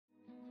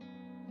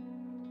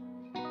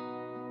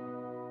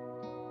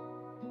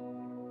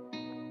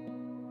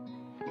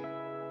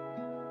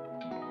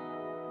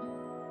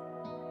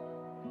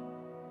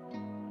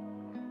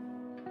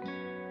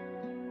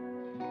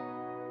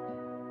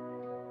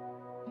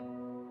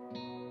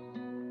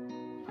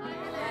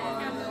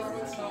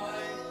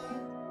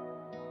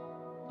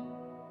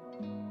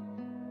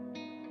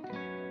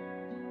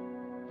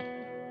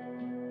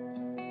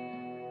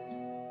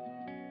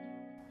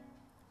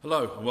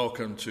Hello and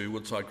welcome to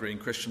Woodside Green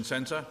Christian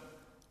Centre.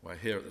 We're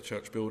here at the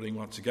church building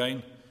once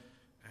again,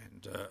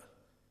 and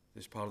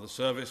this part of the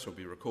service will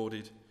be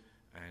recorded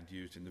and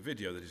used in the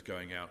video that is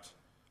going out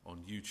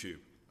on YouTube.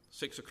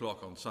 6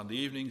 o'clock on Sunday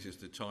evenings is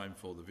the time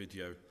for the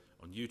video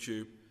on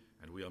YouTube,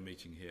 and we are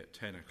meeting here at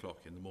 10 o'clock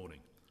in the morning.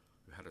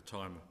 We've had a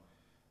time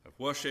of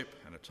worship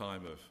and a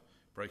time of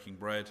breaking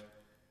bread,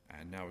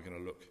 and now we're going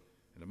to look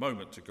in a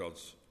moment to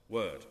God's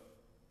Word.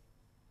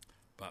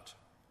 But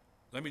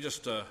let me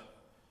just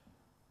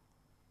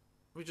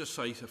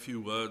say a few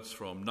words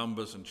from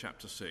Numbers and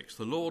chapter 6.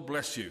 The Lord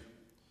bless you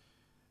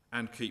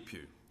and keep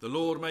you. The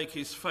Lord make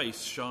his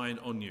face shine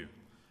on you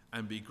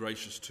and be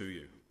gracious to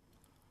you.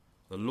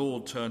 The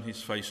Lord turn his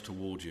face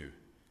toward you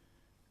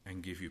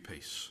and give you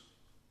peace.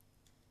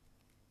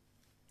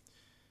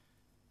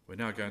 We're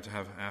now going to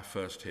have our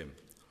first hymn.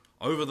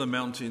 Over the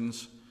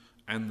mountains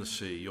and the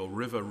sea, your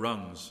river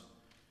runs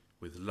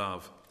with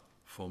love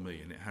for me.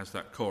 And it has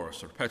that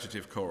chorus, a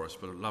repetitive chorus,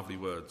 but lovely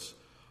words.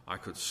 I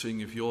could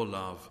sing of your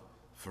love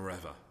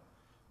forever.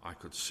 I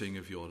could sing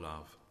of your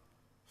love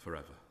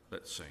forever.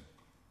 Let's sing.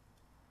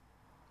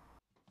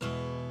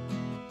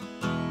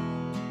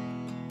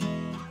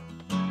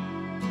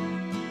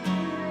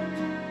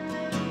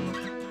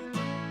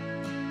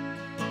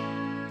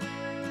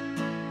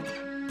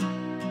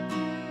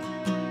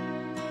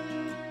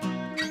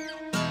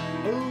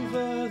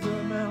 Over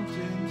the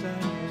mountains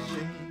and the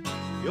sea,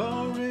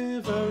 your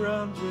river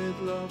runs with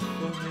love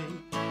for me,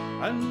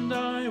 and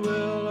I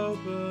will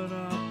open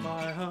up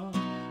my heart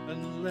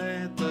and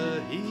let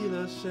the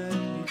healer set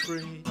me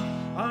free.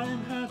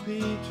 I'm happy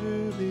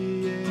to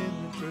be in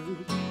the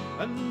truth,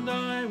 and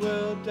I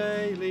will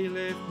daily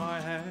lift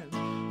my hands,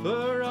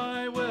 for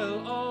I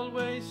will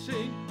always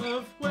sing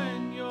of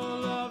when your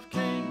love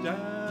came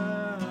down.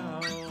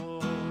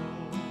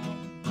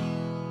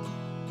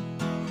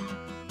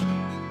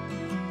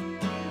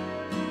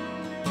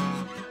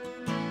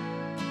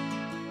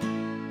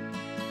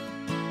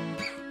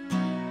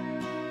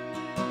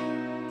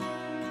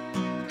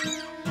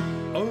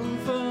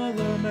 Over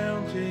the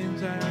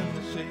mountains and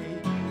the sea,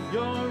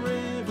 your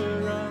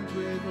river runs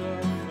with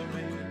love for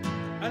me,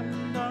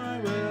 and I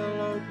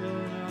will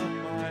open up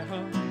my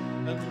heart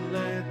and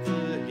let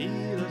the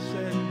healer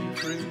set me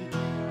free.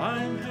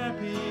 I'm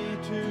happy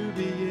to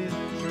be in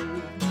the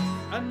truth,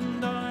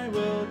 and I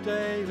will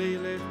daily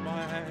lift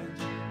my hands,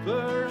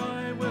 for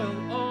I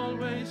will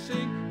always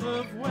sing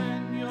of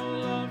when your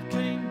love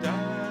came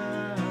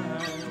down.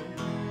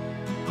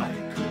 I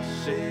could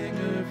sing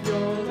of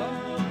your love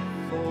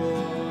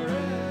forever.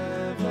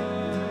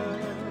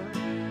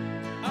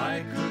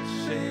 I could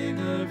sing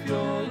of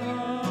your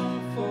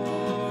love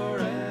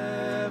forever.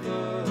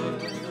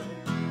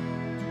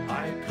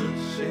 I could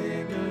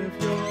sing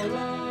of your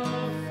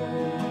love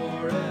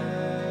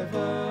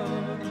forever.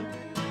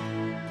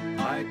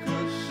 I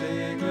could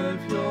sing of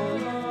your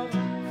love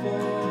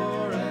forever.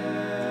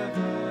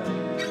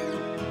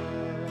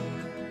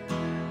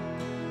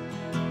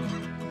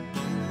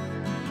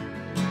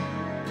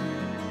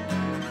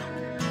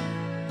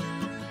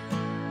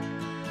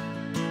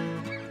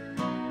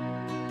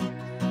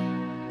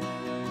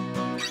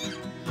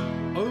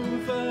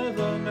 Over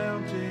the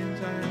mountains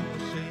and the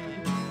sea,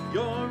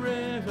 your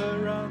river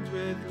runs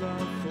with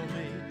love for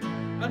me,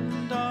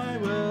 and I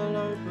will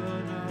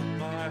open up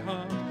my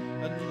heart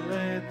and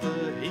let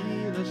the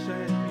healer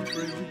set me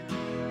free.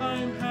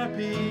 I'm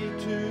happy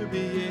to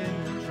be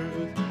in the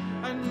truth,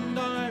 and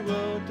I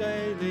will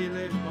daily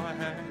lift my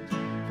hands,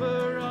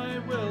 for I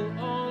will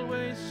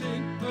always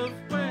sing of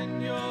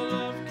when your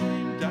love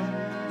came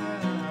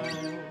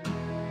down.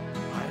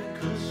 I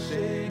could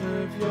sing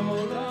of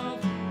your love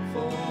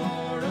forever.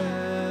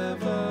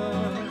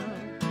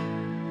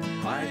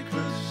 I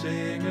could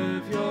sing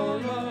of your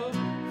love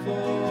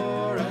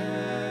forever.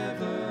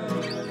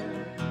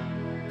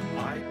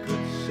 I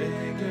could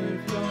sing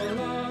of your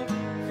love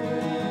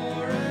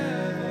forever.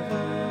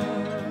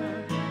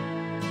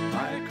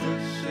 I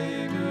could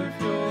sing of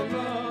your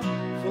love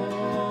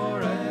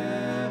forever.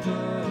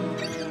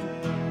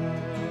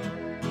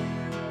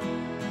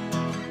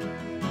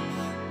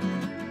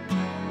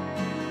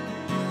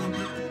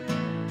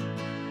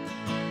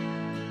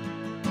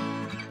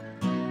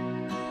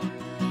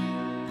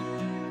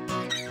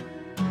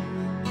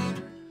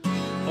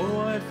 Oh,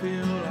 I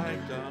feel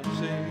like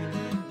dancing.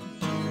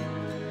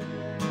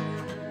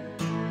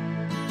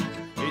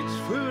 It's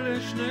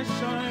foolishness,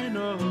 I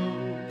know,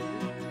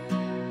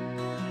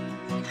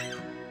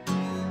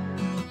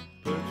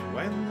 but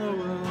when the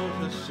world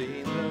has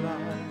seen the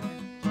light,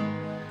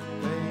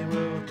 they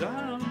will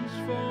dance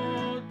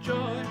for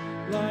joy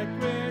like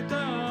we're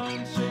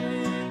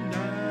dancing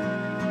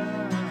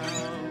now.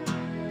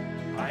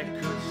 I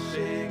could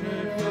sing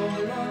of your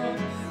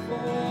love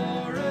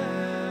forever.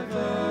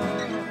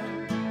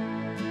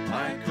 I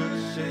could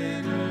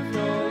sing of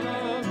your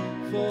love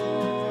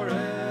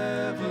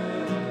forever.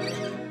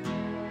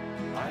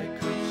 I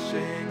could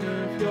sing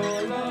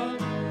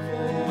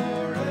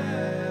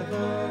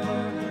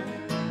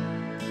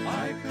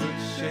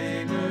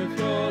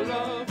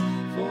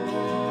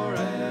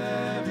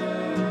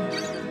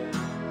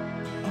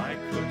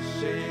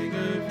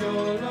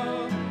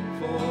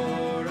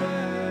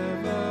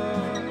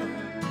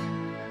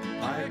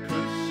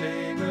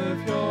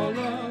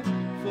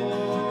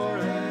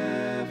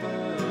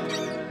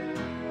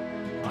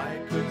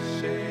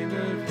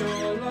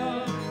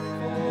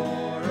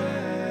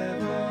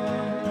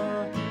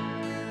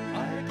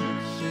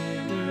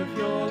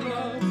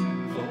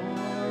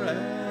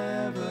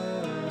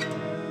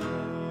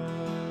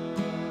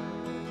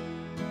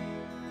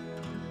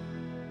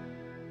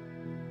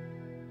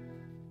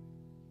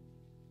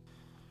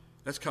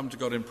Let's come to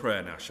God in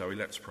prayer now, shall we?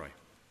 Let's pray.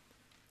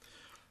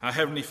 Our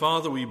Heavenly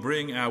Father, we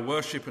bring our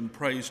worship and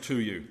praise to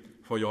you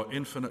for your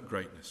infinite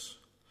greatness,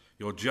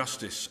 your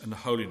justice and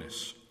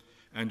holiness,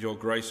 and your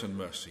grace and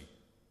mercy.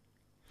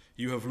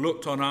 You have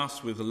looked on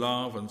us with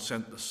love and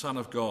sent the Son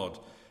of God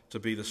to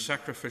be the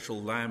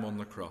sacrificial lamb on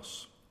the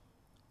cross.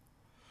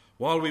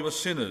 While we were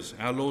sinners,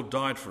 our Lord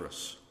died for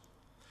us.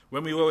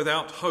 When we were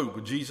without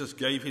hope, Jesus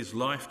gave his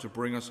life to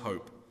bring us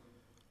hope.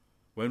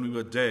 When we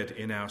were dead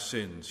in our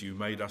sins, you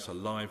made us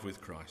alive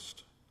with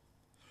Christ.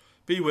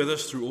 Be with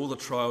us through all the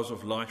trials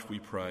of life, we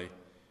pray,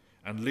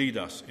 and lead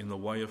us in the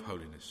way of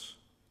holiness.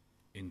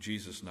 In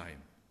Jesus'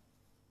 name,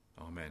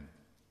 amen.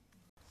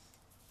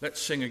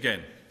 Let's sing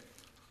again,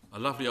 a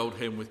lovely old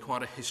hymn with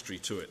quite a history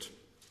to it.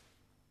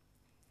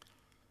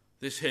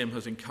 This hymn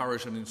has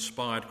encouraged and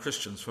inspired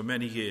Christians for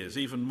many years,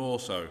 even more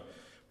so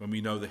when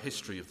we know the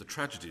history of the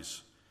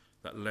tragedies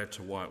that led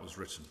to why it was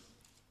written.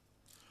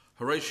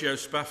 Horatio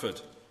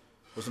Spafford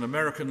was an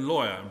American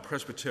lawyer and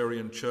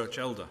Presbyterian church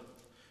elder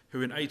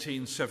who in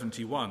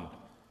 1871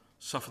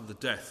 suffered the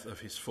death of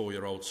his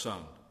 4-year-old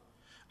son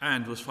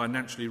and was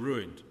financially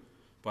ruined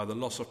by the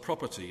loss of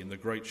property in the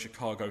Great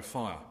Chicago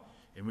Fire,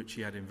 in which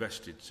he had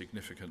invested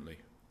significantly.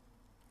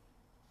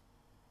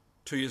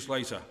 2 years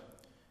later,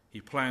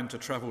 he planned to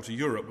travel to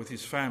Europe with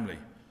his family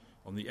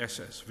on the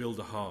SS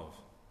Wilde Havre.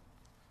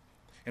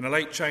 In a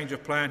late change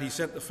of plan, he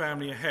sent the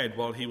family ahead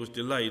while he was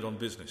delayed on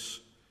business.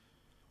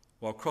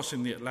 While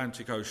crossing the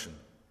Atlantic Ocean,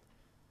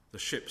 the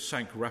ship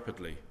sank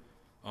rapidly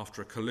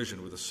after a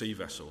collision with a sea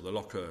vessel, the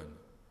Lochern,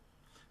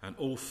 and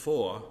all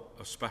 4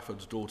 of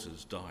Spafford's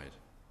daughters died.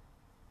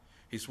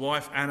 His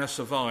wife Anna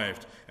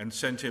survived and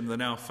sent him the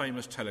now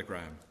famous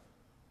telegram,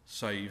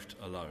 "Saved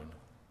alone."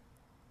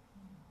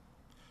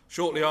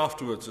 Shortly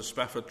afterwards, as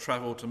Spafford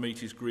travelled to meet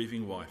his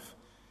grieving wife,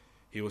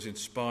 he was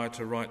inspired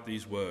to write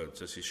these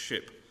words as his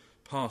ship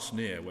passed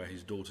near where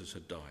his daughters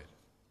had died.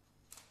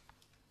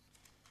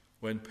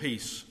 "When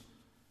peace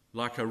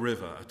like a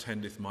river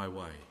attendeth my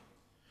way,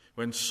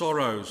 when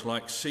sorrows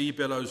like sea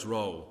billows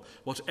roll,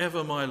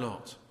 whatever my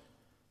lot,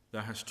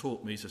 thou hast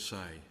taught me to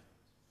say,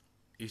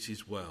 it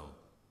is well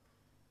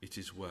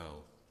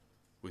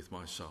with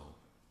my soul."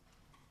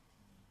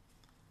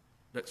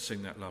 Let's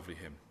sing that lovely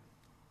hymn.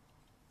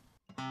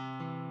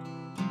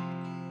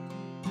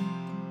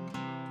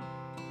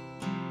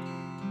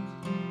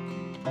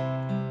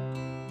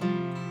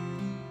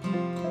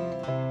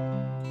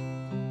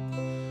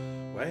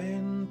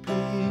 When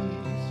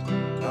peace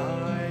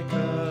like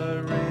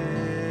a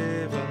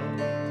river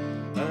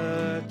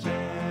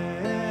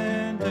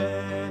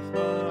attendeth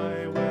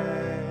my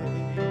way,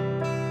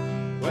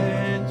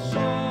 when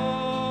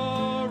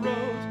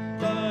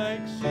sorrows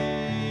like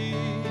sea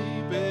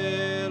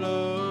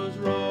billows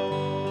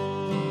roll,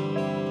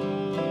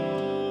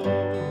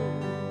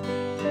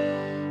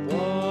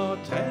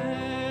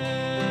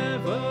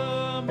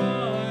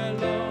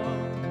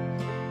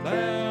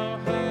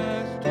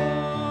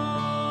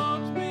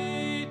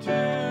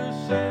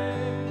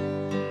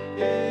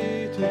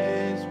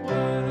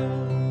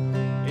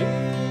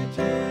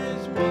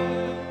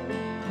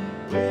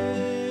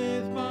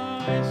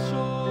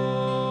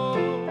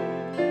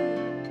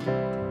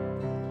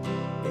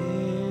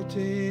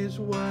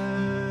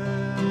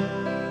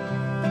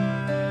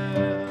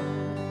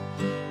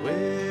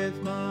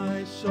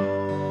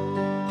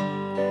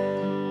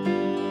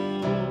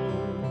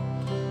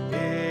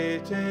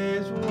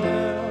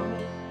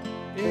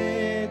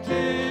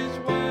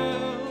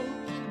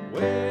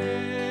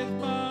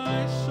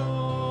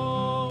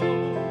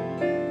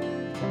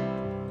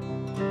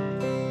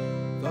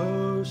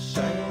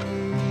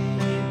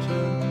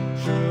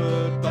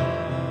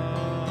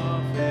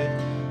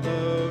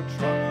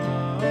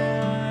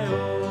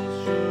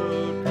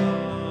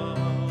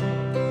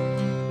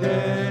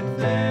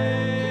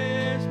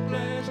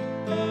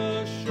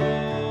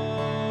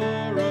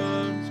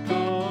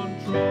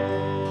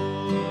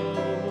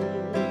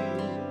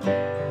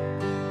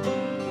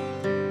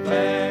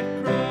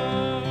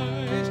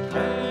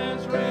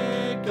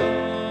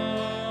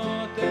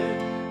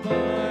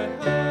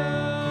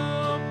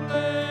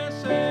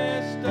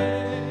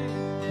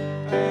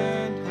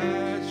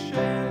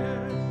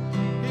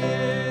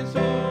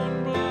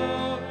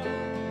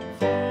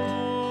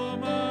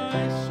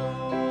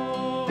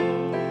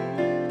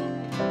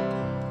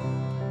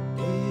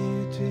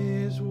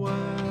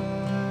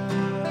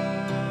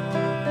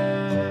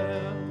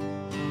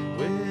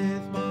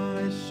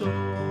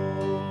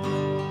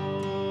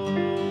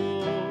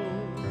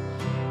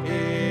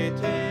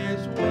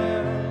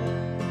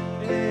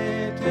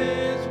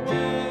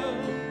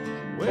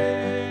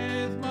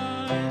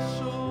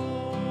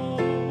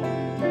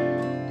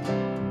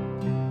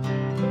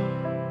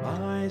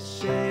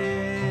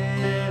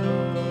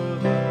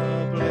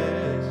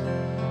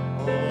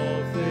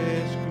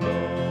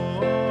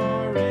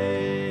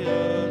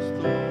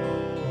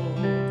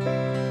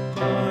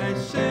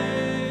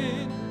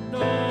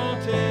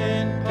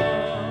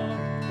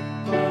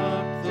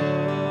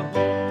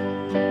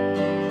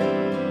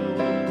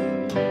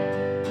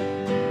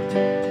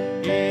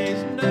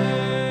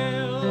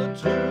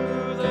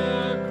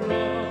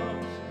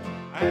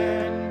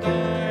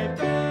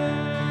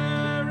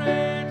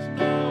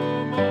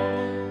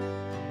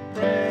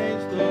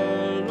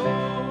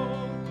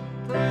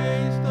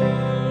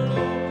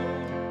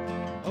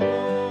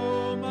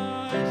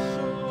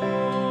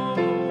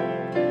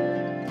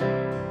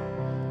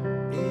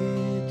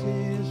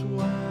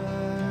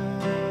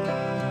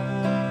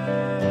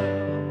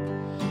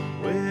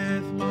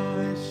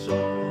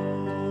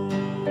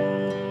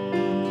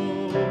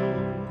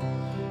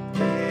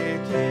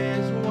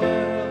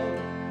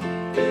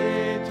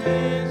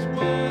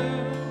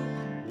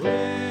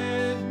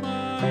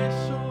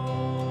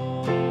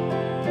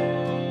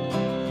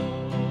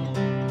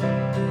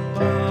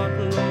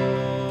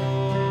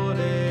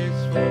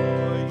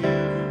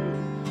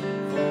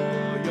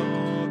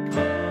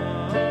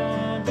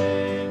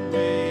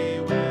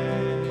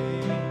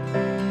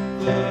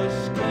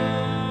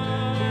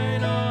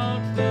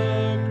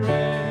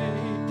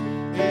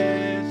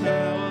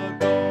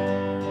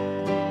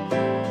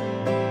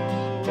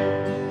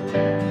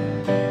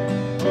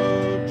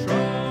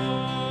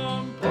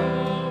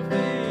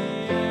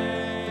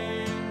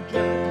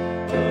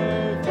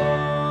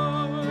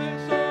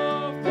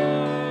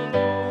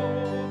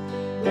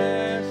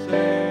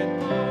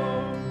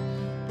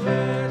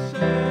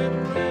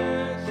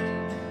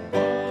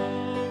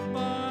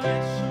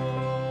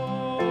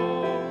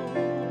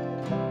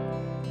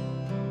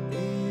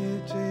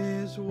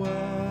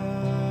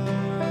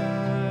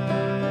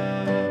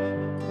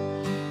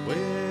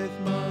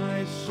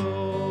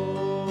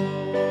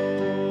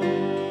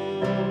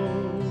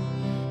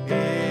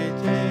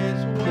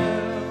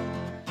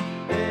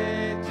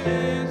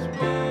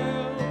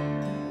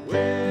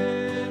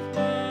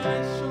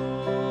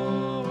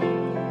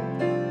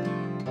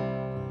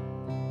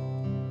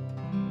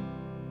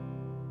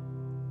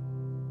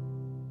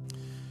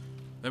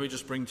 Let me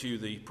just bring to you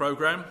the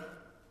programme.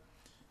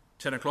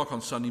 10 o'clock on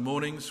Sunday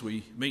mornings,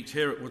 we meet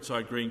here at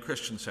Woodside Green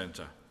Christian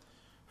Centre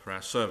for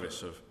our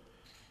service of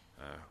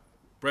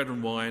bread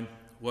and wine,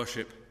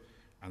 worship,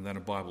 and then a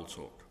Bible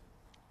talk.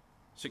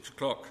 6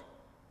 o'clock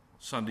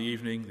Sunday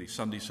evening, the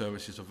Sunday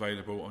service is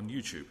available on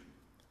YouTube.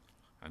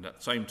 And at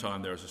the same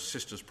time, there is a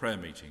sisters' prayer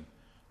meeting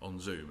on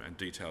Zoom, and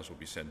details will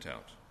be sent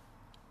out.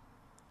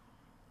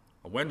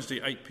 On Wednesday,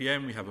 8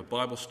 p.m, we have a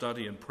Bible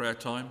study and prayer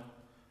time,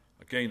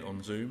 again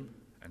on Zoom,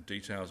 and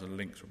details and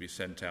links will be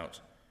sent out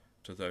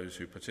to those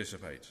who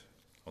participate.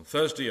 On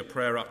Thursday, a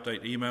prayer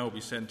update email will be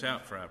sent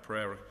out for our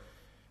prayer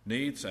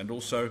needs, and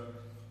also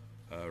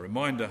a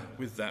reminder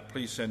with that,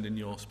 please send in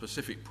your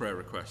specific prayer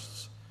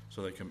requests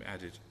so they can be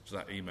added to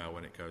that email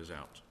when it goes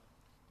out.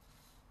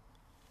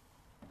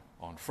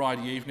 On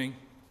Friday evening,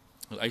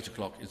 at 8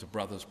 o'clock, is a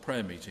brothers'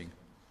 prayer meeting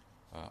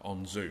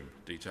on Zoom.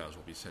 Details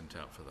will be sent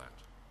out for that.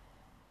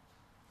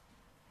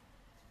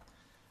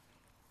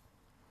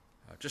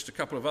 Just a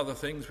couple of other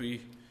things.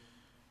 We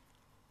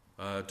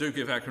do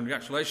give our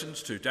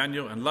congratulations to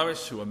Daniel and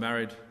Lois, who were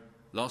married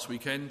last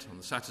weekend on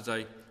the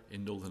Saturday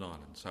in Northern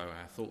Ireland. So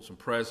our thoughts and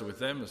prayers are with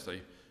them as they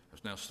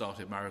have now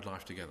started married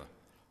life together.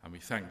 And we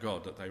thank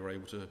God that they were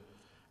able to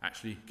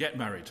actually get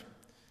married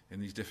in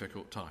these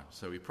difficult times.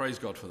 So we praise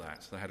God for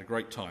that. They had a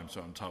great time,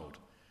 so I'm told.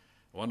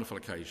 A wonderful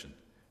occasion,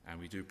 and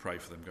we do pray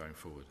for them going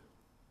forward.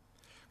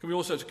 Can we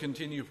also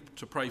continue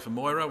to pray for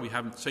Moira? We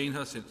haven't seen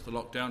her since the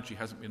lockdown. She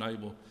hasn't been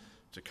able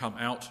to come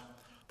out,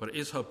 but it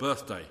is her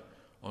birthday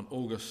on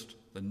August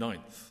the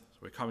 9th. So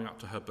we're coming up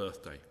to her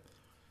birthday.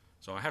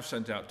 So I have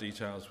sent out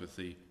details with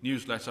the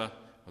newsletter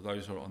for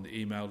those who are on the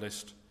email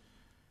list.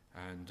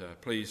 And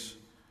please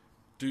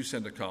do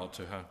send a card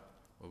to her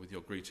or with your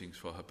greetings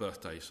for her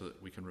birthday so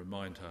that we can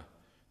remind her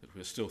that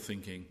we're still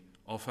thinking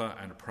of her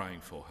and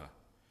praying for her.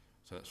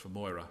 So that's for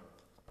Moira.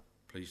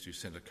 Please do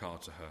send a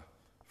card to her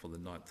for the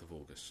 9th of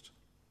August.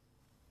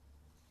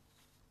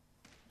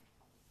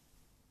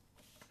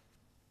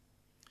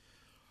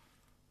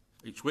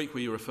 Each week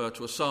we refer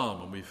to a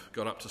psalm, and we've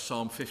got up to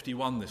Psalm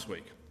 51 this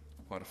week,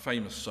 quite a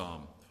famous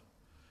psalm.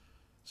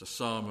 It's a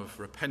psalm of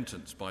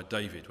repentance by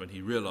David when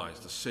he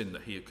realised the sin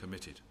that he had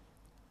committed.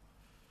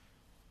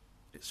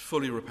 It's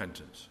fully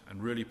repentant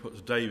and really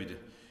puts David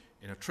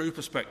in a true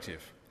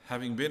perspective,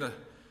 having been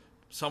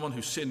someone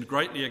who sinned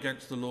greatly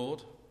against the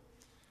Lord,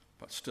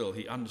 but still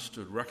he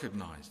understood,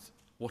 recognised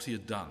what he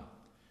had done,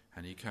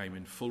 and he came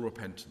in full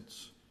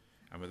repentance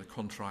and with a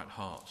contrite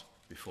heart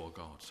before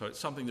God. So it's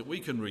something that we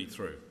can read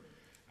through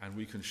and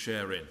we can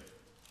share in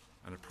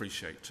and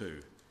appreciate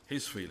too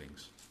his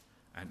feelings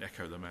and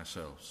echo them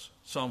ourselves.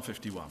 Psalm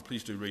 51,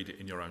 please do read it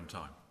in your own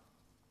time.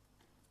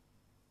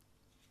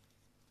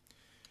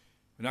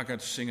 We're now going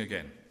to sing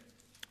again.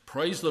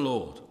 Praise the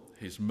Lord,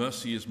 his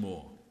mercy is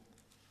more.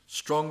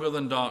 Stronger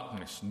than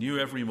darkness, new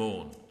every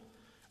morn.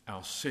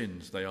 Our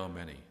sins, they are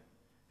many.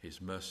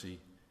 His mercy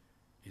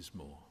is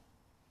more.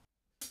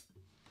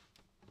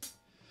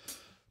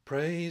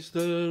 Praise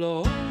the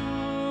Lord,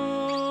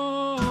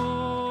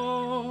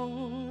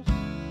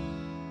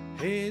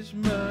 his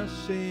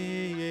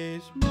mercy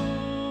is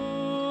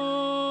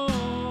more.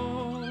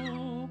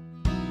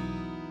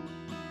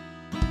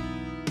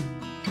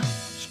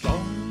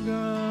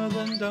 Stronger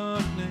than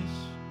darkness,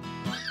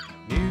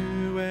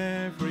 new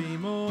every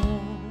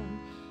morn.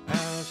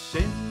 Our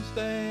sins,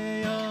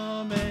 they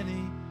are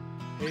many,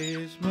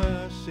 his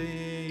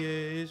mercy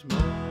is more.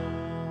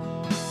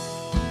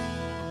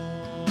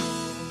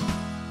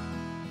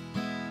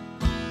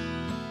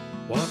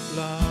 What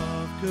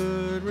love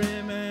could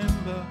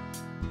remember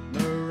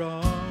the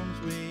wrongs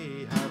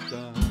we have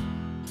done?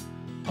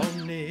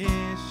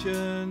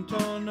 Omniscient,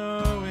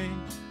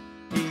 all-knowing,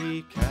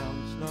 he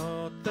counts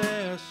not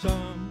their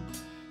sum.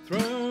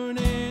 Thrown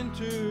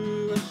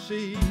into a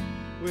sea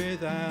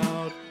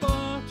without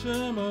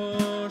bottom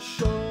or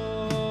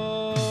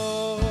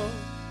shore.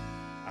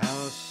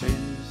 Our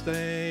sins,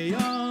 they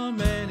are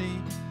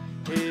many,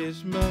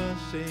 his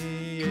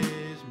mercy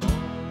is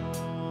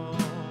more.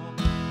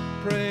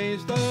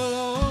 Praise the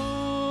Lord,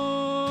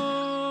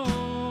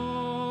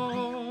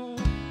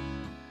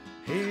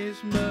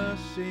 his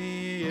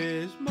mercy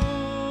is more.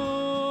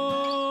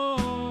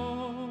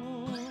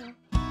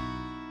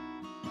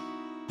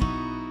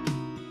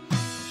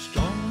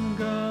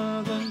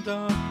 Stronger than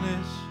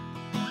darkness,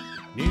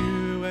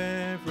 new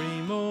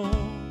every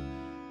morn.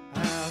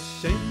 Our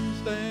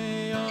sins,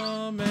 they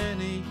are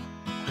many,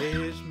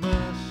 his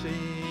mercy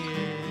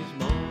is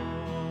more.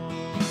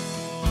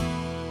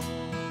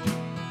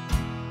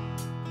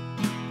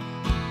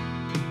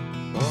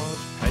 What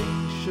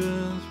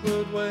patience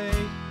would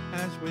wait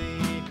as we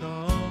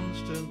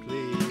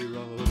constantly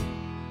roll?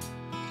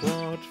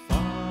 What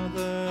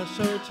Father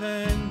so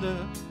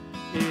tender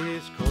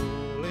is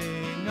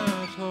calling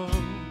us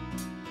home?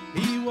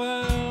 He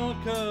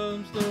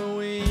welcomes the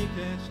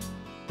weakest,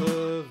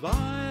 the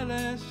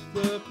vilest,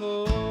 the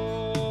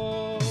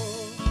poor.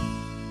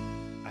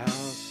 Our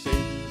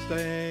sins,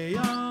 they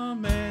are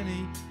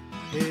many,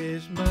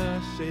 his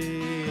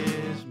mercy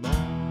is more.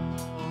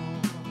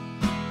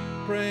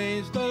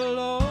 Praise the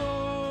Lord,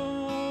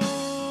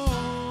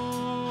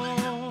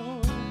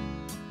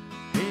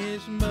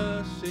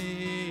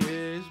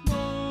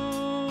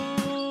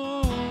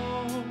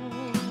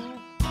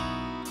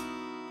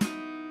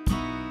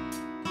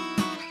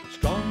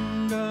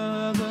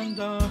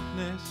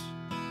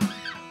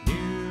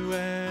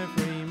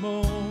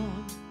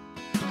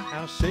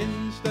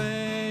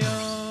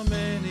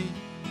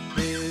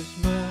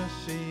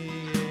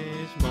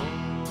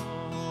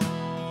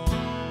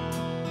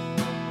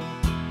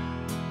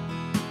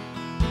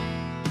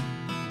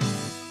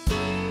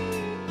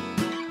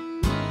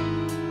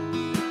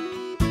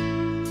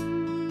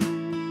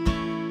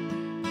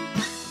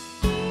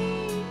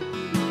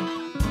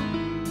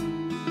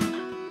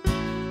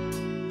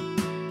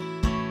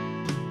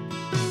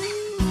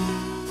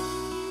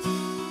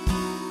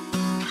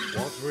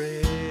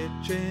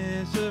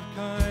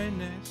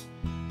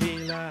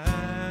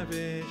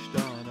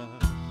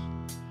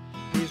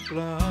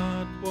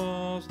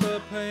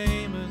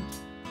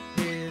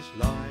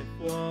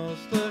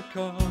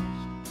 because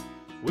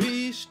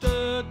we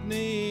stood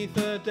 'neath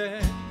a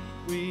debt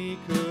we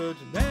could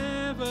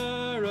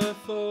never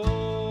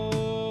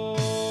afford.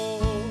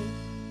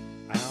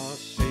 Our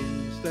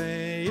sins,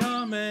 they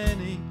are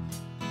many,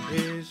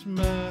 His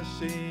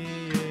mercy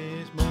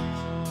is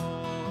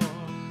more.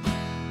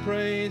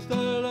 Praise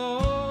the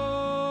Lord,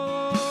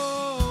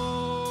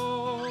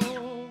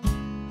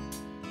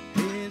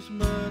 His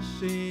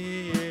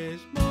mercy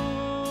is more.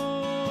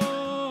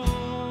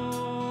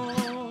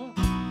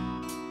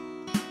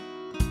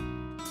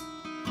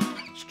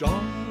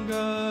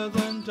 Stronger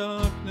than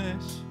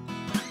darkness,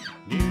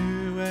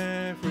 new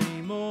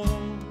every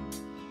morn.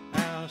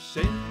 Our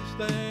sins,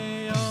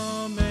 they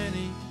are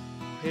many,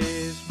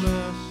 His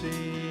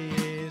mercy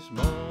is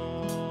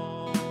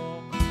more.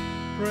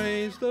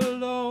 Praise the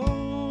Lord,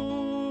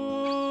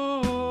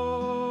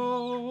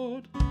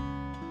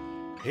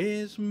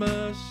 His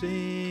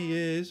mercy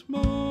is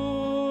more.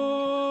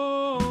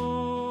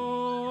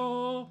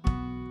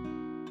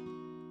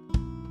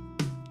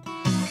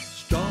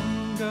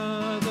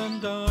 Stronger than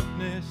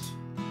darkness,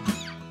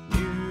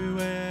 new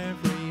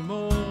every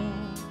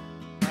morn.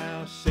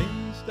 Our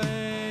sins,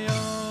 they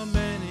are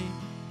many,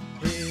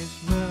 His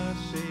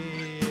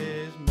mercy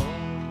is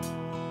more.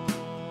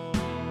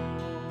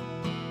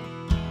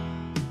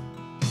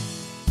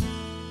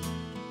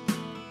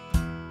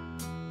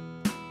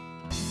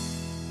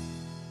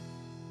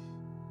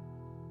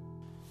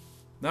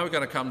 Now we're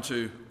going to come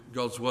to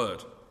God's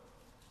Word.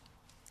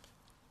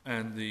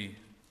 And the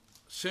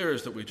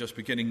series that we're just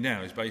beginning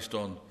now is based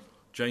on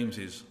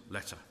James's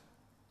letter,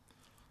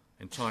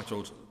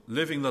 entitled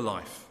Living the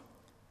Life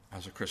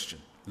as a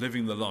Christian.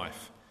 Living the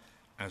Life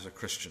as a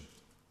Christian.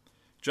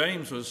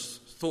 James was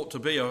thought to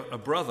be a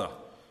brother,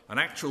 an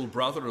actual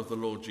brother of the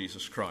Lord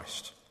Jesus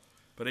Christ.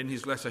 But in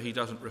his letter he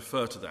doesn't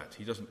refer to that.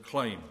 He doesn't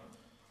claim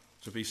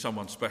to be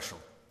someone special.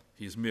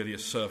 He is merely a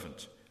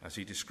servant, as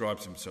he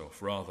describes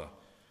himself, rather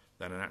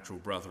than an actual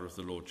brother of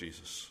the Lord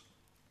Jesus.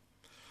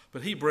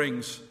 But he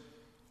brings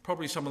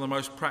probably some of the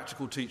most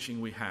practical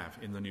teaching we have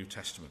in the New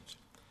Testament.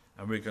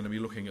 And we're going to be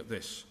looking at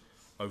this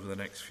over the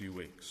next few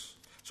weeks.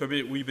 So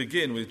we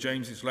begin with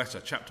James's letter,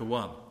 chapter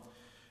 1,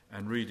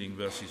 and reading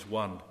verses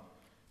 1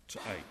 to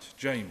 8.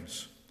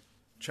 James,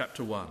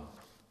 chapter 1,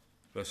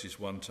 verses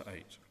 1 to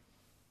 8.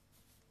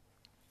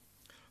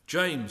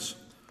 James,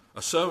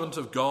 a servant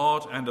of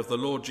God and of the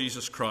Lord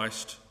Jesus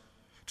Christ,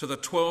 to the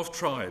 12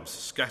 tribes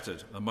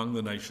scattered among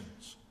the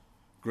nations,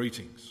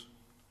 greetings.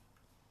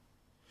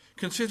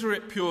 Consider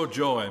it pure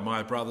joy,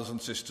 my brothers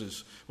and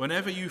sisters,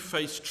 whenever you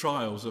face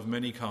trials of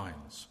many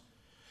kinds,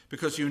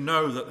 because you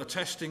know that the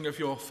testing of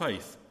your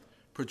faith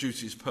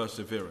produces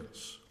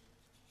perseverance.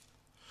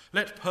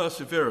 Let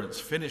perseverance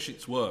finish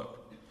its work,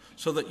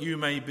 so that you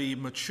may be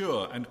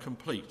mature and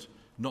complete,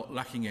 not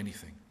lacking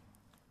anything.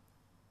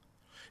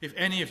 If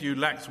any of you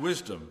lacks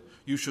wisdom,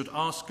 you should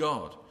ask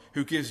God,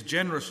 who gives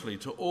generously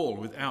to all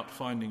without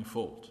finding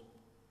fault,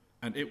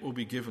 and it will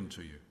be given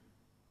to you.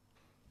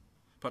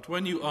 But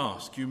when you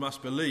ask, you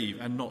must believe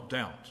and not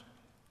doubt,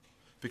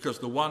 because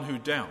the one who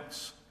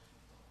doubts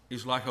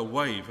is like a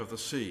wave of the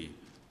sea,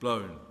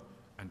 blown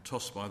and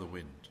tossed by the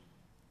wind.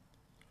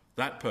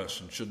 That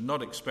person should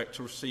not expect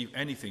to receive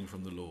anything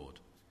from the Lord.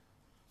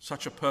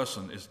 Such a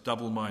person is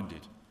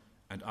double-minded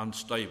and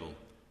unstable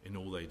in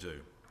all they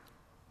do.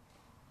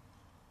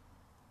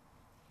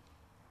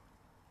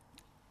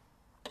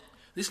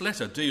 This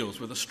letter deals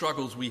with the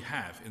struggles we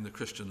have in the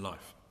Christian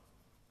life.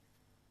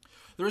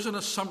 There is an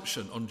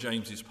assumption on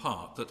James's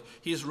part that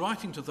he is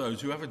writing to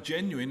those who have a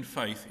genuine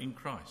faith in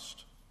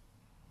Christ.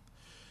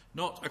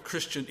 Not a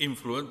Christian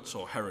influence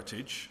or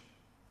heritage,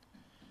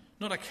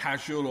 not a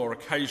casual or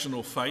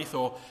occasional faith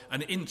or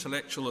an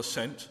intellectual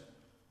assent.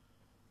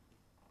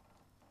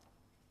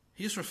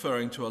 He is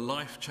referring to a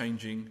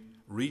life-changing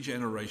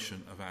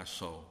regeneration of our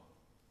soul,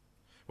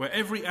 where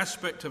every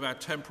aspect of our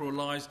temporal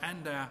lives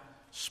and our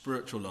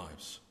spiritual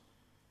lives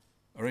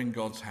are in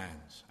God's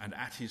hands and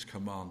at his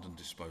command and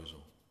disposal.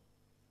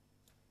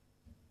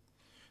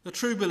 The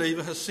true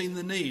believer has seen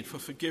the need for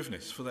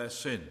forgiveness for their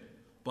sin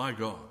by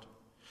God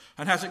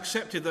and has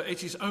accepted that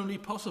it is only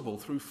possible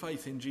through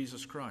faith in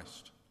Jesus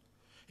Christ,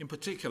 in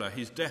particular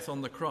his death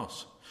on the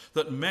cross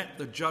that met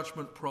the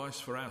judgment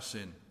price for our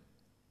sin.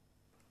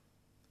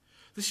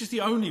 This is the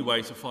only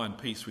way to find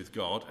peace with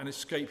God and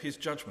escape his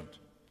judgment.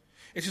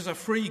 It is a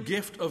free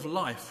gift of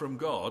life from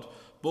God,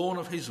 born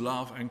of his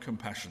love and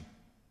compassion,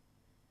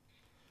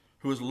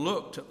 who has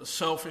looked at the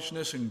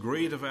selfishness and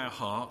greed of our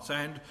hearts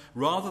and,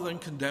 rather than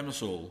condemn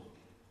us all,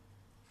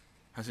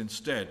 has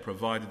instead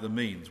provided the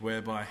means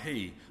whereby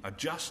he, a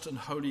just and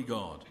holy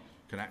God,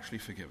 can actually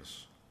forgive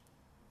us.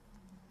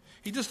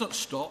 He does not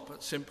stop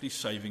at simply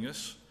saving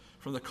us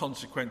from the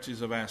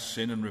consequences of our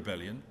sin and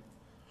rebellion,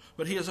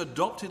 but he has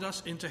adopted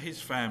us into his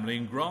family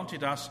and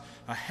granted us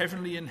a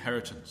heavenly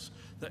inheritance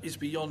that is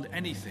beyond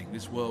anything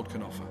this world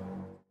can offer.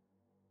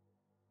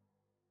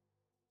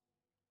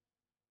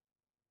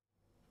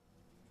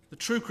 The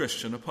true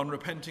Christian, upon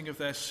repenting of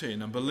their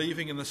sin and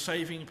believing in the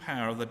saving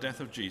power of the death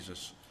of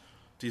Jesus,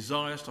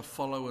 desires to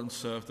follow and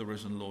serve the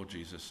risen Lord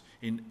Jesus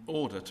in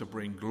order to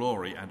bring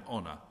glory and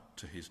honour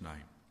to his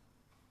name.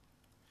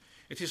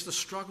 It is the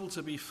struggle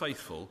to be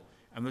faithful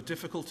and the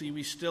difficulty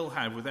we still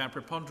have with our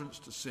preponderance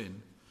to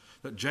sin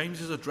that James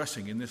is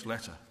addressing in this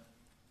letter.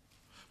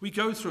 We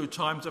go through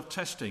times of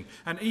testing,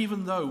 and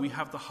even though we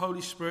have the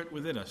Holy Spirit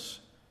within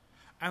us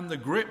and the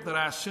grip that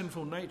our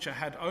sinful nature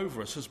had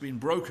over us has been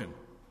broken,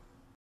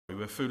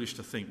 we're foolish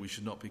to think we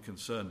should not be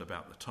concerned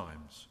about the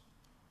times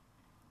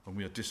when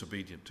we are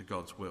disobedient to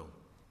God's will.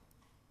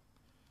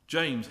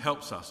 James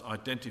helps us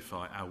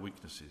identify our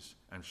weaknesses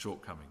and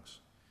shortcomings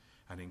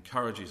and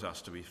encourages us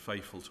to be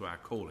faithful to our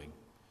calling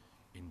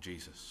in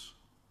Jesus.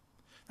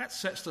 That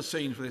sets the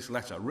scene for this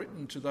letter,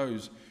 written to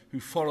those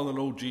who follow the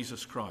Lord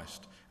Jesus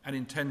Christ and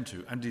intend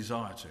to and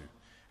desire to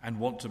and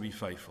want to be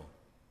faithful.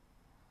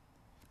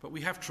 But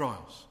we have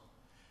trials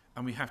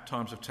and we have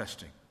times of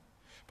testing,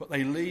 but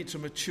they lead to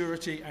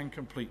maturity and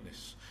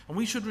completeness. And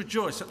we should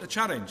rejoice at the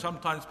challenge.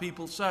 Sometimes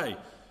people say,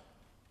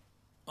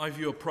 I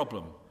view a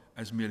problem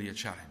as merely a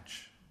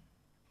challenge.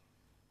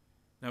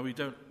 Now, we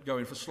don't go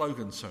in for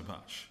slogans so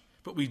much,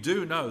 but we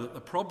do know that the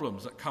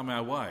problems that come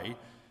our way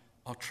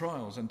are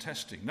trials and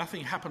testing.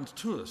 Nothing happens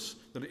to us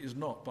that it is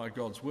not by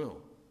God's will.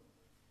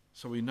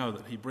 So we know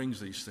that he brings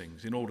these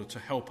things in order to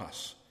help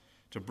us,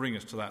 to bring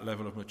us to that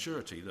level of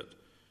maturity that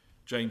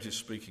James is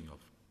speaking of.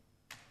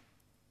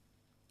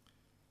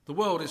 The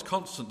world is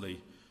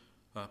constantly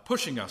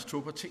pushing us to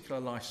a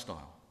particular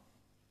lifestyle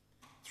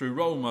through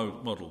role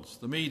models,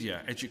 the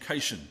media,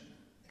 education,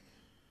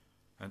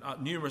 and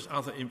numerous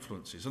other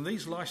influences. And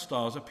these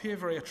lifestyles appear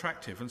very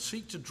attractive and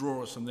seek to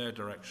draw us in their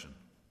direction.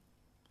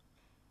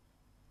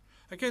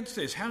 Against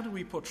this, how do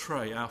we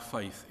portray our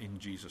faith in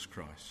Jesus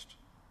Christ?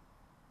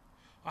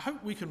 I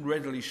hope we can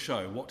readily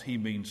show what he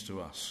means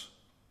to us.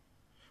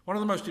 One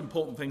of the most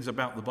important things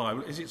about the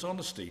Bible is its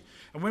honesty.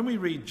 And when we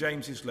read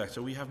James's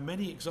letter, we have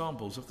many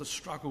examples of the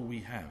struggle we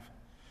have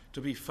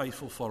to be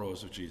faithful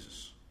followers of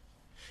Jesus.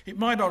 It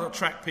might not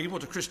attract people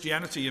to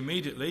Christianity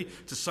immediately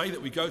to say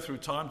that we go through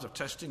times of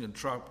testing and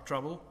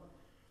trouble.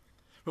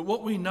 But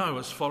what we know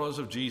as followers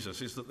of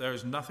Jesus is that there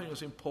is nothing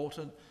as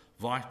important,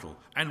 vital,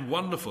 and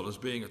wonderful as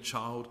being a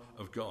child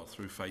of God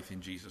through faith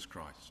in Jesus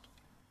Christ.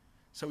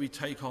 So we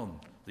take on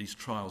these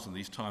trials and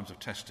these times of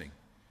testing,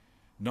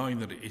 knowing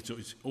that it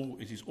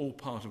is all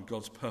part of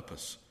God's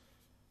purpose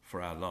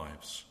for our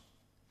lives.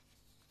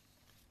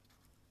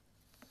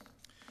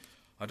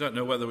 I don't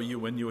know whether you,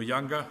 when you were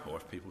younger, or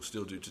if people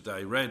still do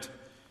today, read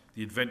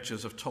The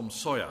Adventures of Tom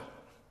Sawyer,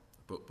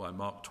 a book by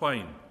Mark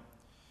Twain,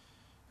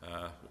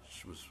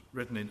 which was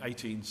written in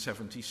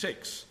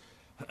 1876.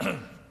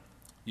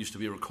 Used to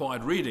be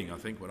required reading, I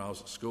think, when I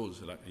was at school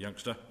as a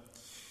youngster.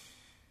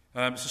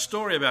 It's a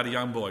story about a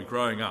young boy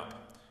growing up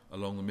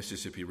along the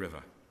Mississippi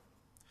River.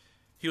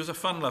 He was a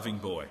fun-loving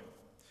boy,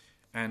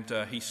 and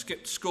he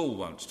skipped school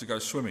once to go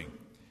swimming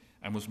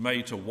and was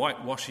made to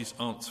whitewash his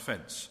aunt's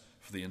fence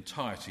for the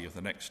entirety of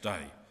the next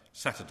day,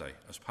 Saturday,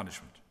 as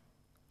punishment.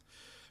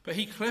 But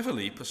he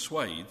cleverly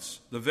persuades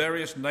the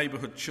various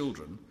neighbourhood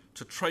children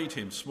to trade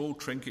him small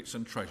trinkets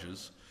and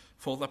treasures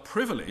for the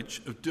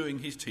privilege of doing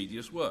his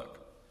tedious work,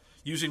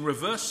 using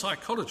reverse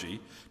psychology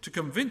to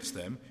convince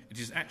them it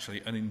is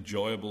actually an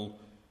enjoyable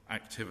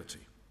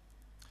activity.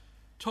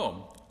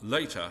 Tom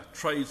later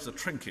trades the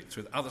trinkets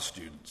with other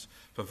students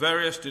for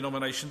various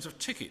denominations of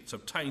tickets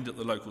obtained at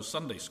the local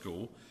Sunday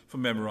school for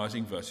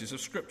memorising verses of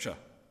Scripture.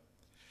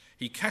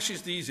 He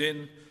cashes these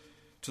in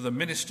to the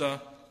minister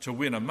to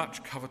win a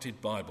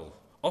much-coveted Bible,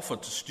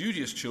 offered to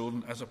studious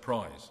children as a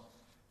prize,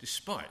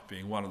 despite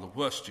being one of the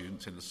worst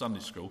students in the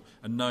Sunday school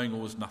and knowing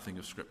almost nothing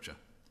of Scripture,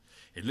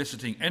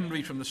 eliciting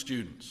envy from the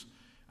students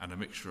and a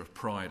mixture of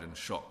pride and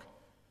shock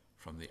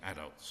from the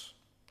adults.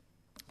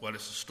 Well,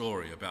 it's a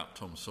story about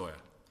Tom Sawyer,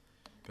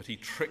 but he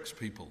tricks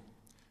people,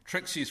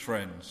 tricks his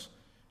friends,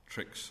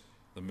 tricks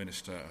the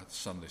minister at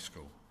Sunday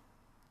school.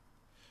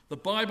 The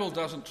Bible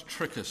doesn't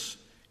trick us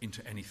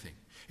into anything.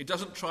 It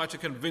doesn't try to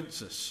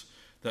convince us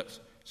that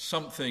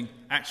something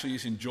actually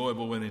is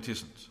enjoyable when it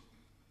isn't.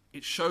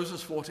 It shows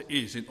us what it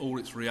is in all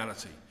its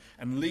reality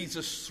and leads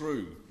us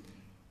through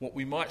what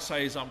we might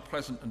say is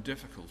unpleasant and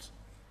difficult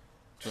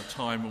to a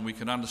time when we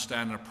can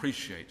understand and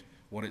appreciate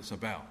what it's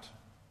about.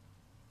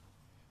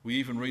 We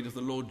even read of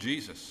the Lord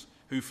Jesus,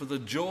 who for the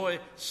joy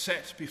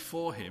set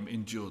before him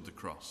endured the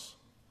cross.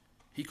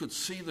 He could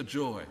see the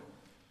joy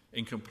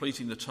in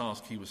completing the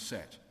task he was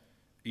set,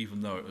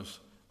 even though it was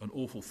an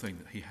awful thing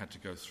that he had to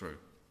go through.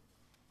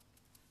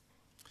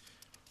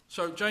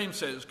 So James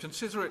says,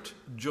 consider it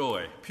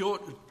joy,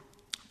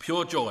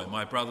 pure joy,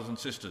 my brothers and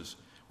sisters,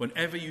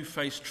 whenever you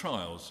face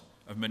trials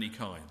of many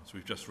kinds.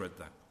 We've just read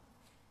that.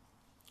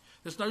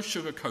 There's no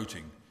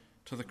sugarcoating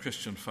to the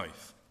Christian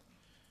faith.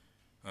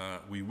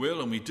 We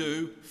will and we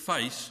do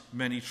face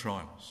many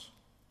trials.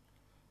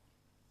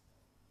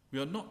 We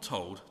are not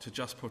told to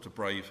just put a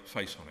brave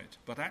face on it,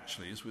 but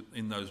actually, as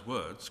in those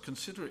words,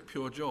 consider it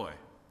pure joy.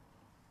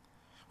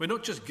 We're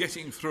not just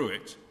getting through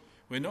it.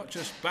 We're not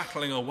just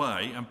battling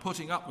away and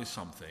putting up with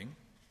something.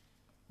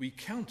 We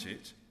count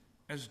it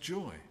as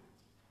joy.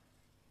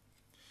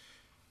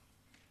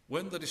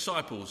 When the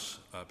disciples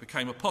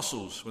became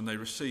apostles, when they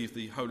received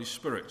the Holy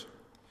Spirit,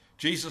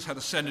 Jesus had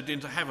ascended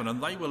into heaven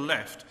and they were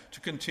left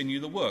to continue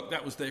the work.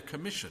 That was their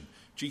commission.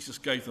 Jesus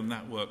gave them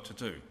that work to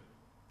do.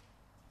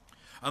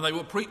 And they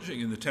were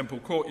preaching in the temple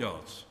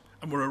courtyards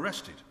and were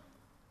arrested.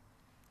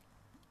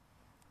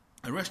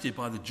 Arrested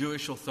by the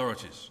Jewish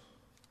authorities,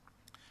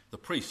 the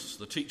priests,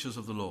 the teachers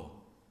of the law.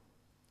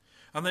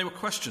 And they were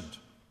questioned.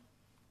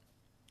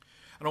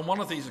 And on one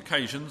of these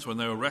occasions, when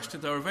they were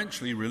arrested, they were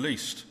eventually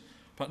released,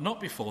 but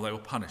not before they were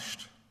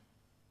punished.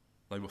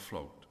 They were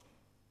flogged.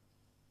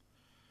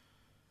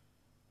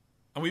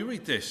 And we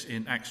read this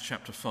in Acts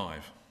chapter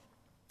 5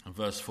 and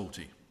verse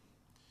 40.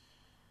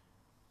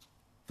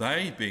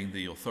 They, being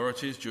the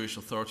authorities, Jewish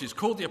authorities,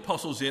 called the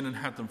apostles in and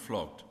had them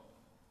flogged.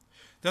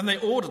 Then they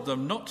ordered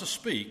them not to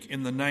speak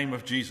in the name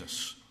of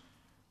Jesus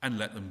and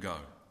let them go.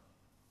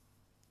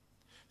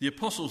 The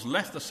apostles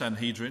left the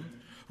Sanhedrin,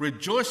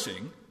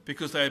 rejoicing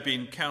because they had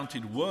been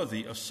counted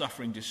worthy of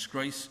suffering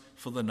disgrace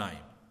for the name.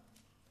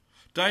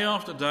 Day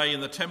after day in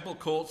the temple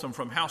courts and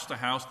from house to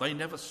house, they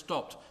never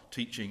stopped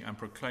teaching and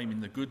proclaiming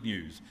the good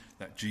news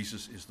that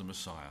Jesus is the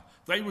Messiah.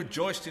 They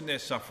rejoiced in their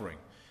suffering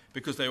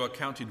because they were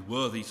counted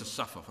worthy to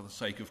suffer for the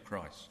sake of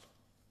Christ.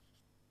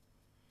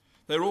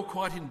 They were all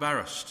quite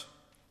embarrassed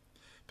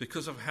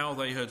because of how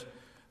they had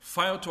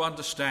failed to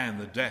understand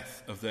the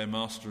death of their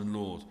Master and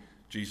Lord,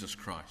 Jesus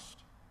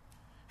Christ.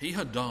 He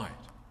had died,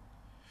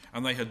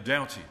 and they had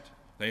doubted,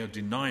 they had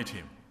denied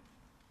him.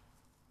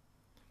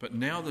 But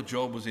now the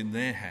job was in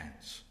their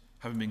hands,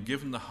 having been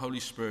given the Holy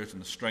Spirit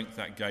and the strength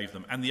that gave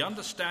them, and the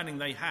understanding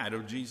they had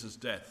of Jesus'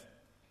 death.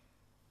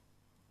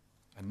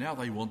 And now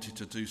they wanted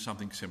to do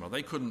something similar.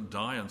 They couldn't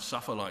die and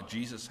suffer like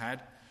Jesus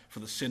had for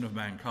the sin of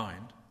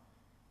mankind,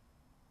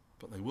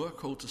 but they were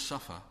called to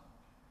suffer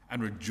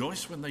and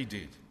rejoice when they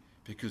did,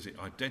 because it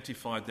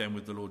identified them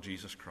with the Lord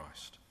Jesus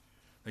Christ.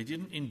 They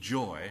didn't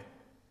enjoy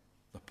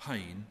the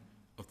pain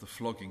of the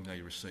flogging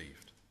they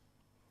received,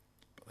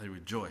 but they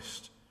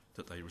rejoiced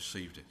that they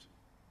received it.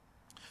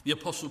 The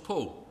Apostle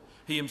Paul,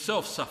 he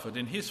himself suffered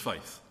in his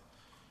faith,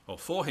 or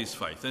for his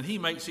faith, and he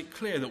makes it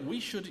clear that we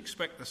should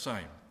expect the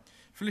same.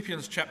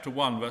 Philippians chapter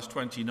 1, verse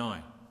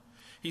 29.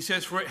 He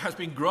says, "For it has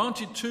been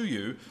granted to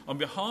you on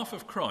behalf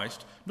of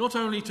Christ not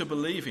only to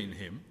believe in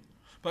him,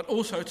 but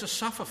also to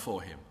suffer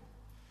for him,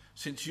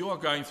 since you are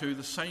going through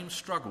the same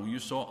struggle you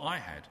saw I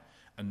had,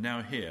 and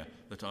now hear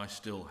that I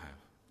still have."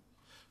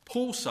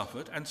 Paul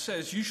suffered and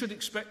says you should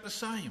expect the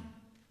same.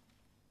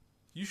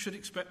 You should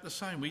expect the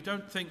same. We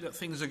don't think that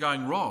things are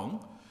going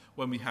wrong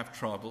when we have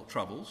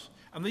troubles,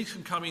 and these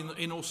can come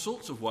in all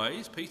sorts of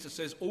ways. Peter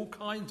says all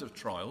kinds of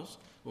trials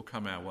will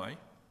come our way.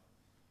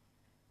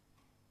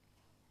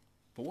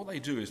 But what they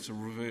do is to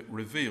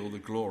reveal the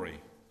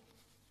glory.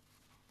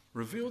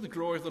 Reveal the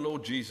glory of the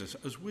Lord Jesus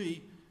as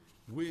we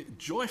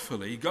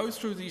joyfully go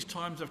through these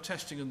times of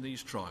testing and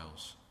these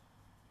trials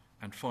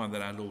and find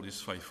that our Lord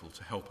is faithful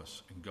to help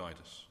us and guide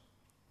us.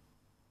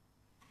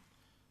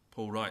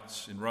 Paul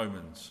writes in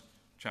Romans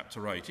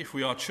chapter 8, "If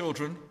we are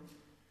children,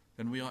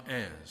 then we are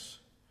heirs,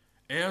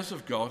 heirs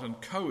of God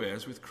and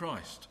co-heirs with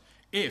Christ,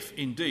 if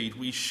indeed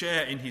we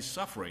share in his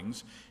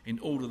sufferings, in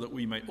order that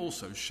we may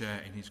also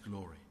share in his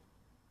glory."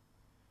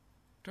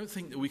 Don't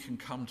think that we can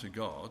come to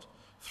God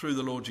through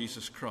the Lord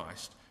Jesus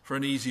Christ for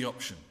an easy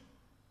option.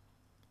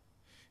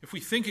 If we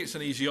think it's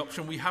an easy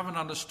option, we haven't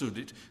understood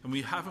it and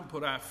we haven't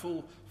put our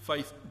full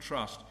faith and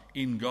trust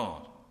in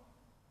God.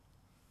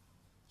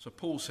 So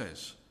Paul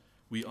says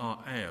we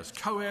are heirs,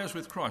 co-heirs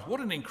with Christ.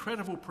 What an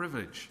incredible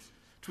privilege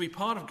to be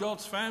part of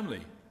God's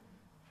family,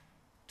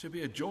 to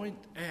be a joint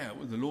heir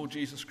with the Lord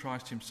Jesus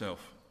Christ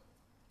himself.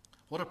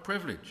 What a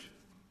privilege.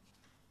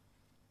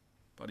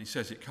 But he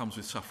says it comes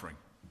with suffering.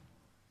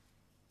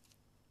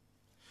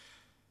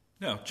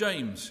 Now,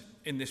 James,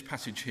 in this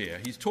passage here,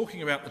 he's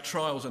talking about the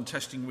trials and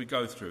testing we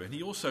go through, and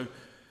he also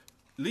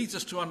leads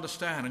us to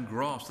understand and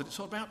grasp that it's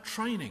all about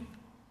training.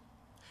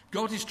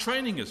 God is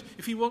training us.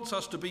 If he wants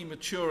us to be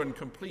mature and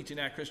complete in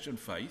our Christian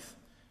faith,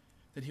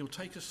 then he'll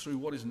take us through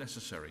what is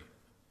necessary.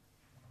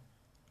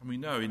 And we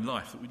know in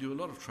life that we do a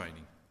lot of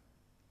training.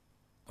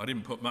 I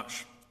didn't put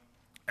much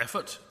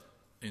effort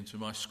into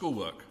my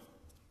schoolwork,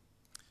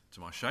 to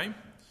my shame,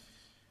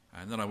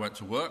 and then I went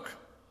to work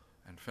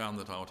and found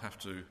that I would have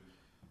to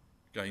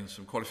gain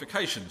some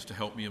qualifications to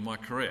help me in my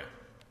career.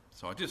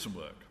 So I did some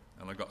work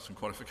and I got some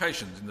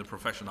qualifications in the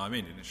profession I'm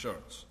in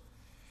insurance.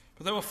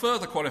 But there were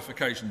further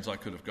qualifications I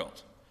could have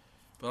got,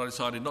 but I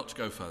decided not to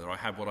go further. I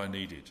had what I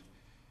needed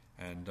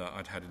and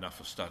I'd had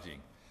enough of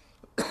studying.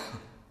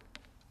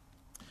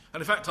 And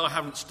in fact, I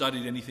haven't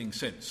studied anything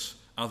since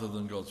other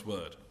than God's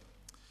Word.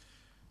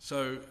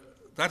 So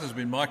that has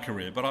been my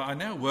career, but I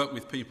now work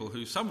with people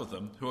who, some of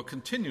them, who are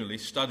continually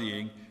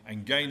studying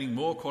and gaining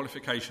more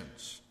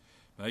qualifications.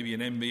 Maybe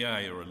an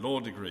MBA or a law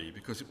degree,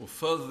 because it will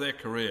further their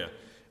career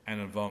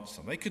and advance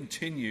them. They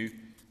continue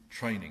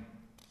training.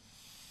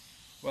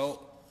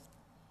 Well,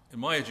 in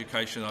my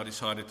education, I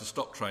decided to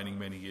stop training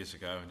many years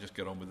ago and just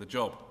get on with the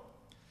job.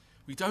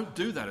 We don't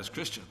do that as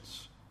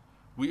Christians.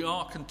 We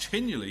are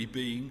continually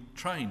being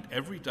trained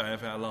every day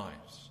of our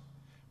lives.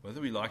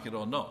 whether we like it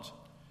or not.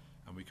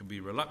 And we can be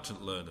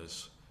reluctant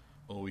learners,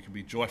 or we can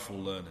be joyful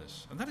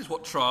learners. And that is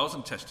what trials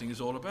and testing is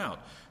all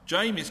about.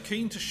 James is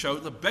keen to show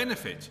the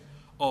benefit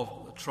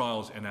of the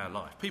trials in our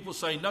life. People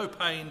say no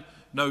pain,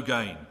 no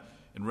gain,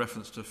 in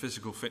reference to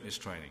physical fitness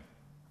training.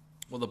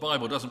 Well, the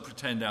Bible doesn't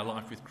pretend our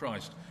life with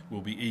Christ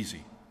will be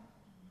easy.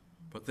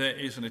 But there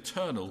is an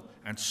eternal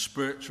and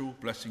spiritual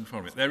blessing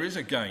from it. There is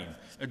a gain,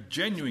 a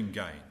genuine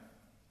gain.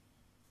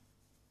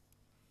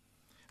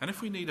 And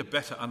if we need a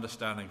better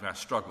understanding of our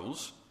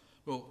struggles,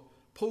 well,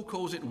 Paul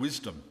calls it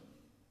wisdom.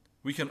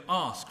 We can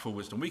ask for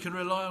wisdom. We can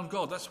rely on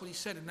God. That's what he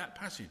said in that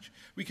passage.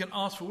 We can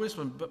ask for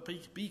wisdom, but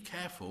be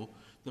careful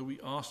that we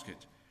ask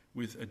it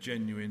with a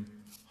genuine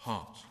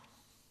heart.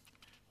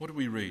 What did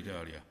we read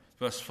earlier?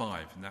 Verse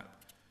 5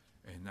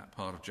 in that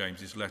part of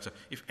James's letter.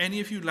 If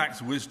any of you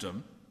lacks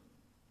wisdom,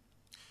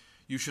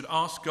 you should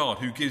ask God,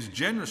 who gives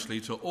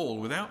generously to all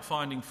without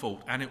finding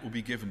fault, and it will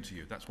be given to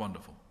you. That's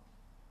wonderful.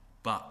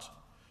 But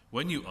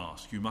when you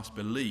ask, you must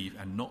believe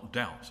and not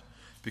doubt,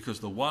 because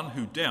the one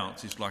who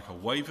doubts is like a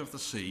wave of the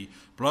sea,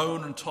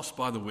 blown and tossed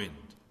by the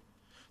wind.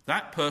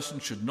 That person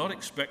should not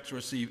expect to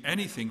receive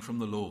anything from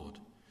the Lord.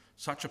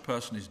 Such a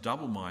person is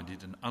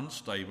double-minded and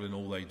unstable in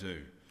all they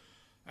do.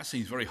 That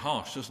seems very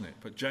harsh, doesn't it?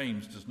 But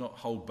James does not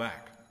hold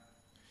back.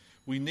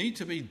 We need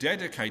to be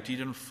dedicated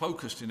and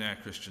focused in our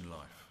Christian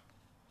life.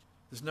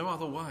 There's no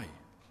other way.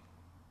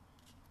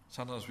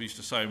 Sometimes we used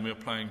to say when we were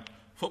playing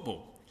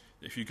football,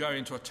 if you go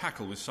into a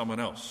tackle with someone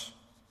else,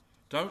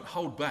 don't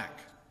hold back.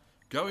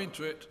 Go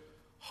into it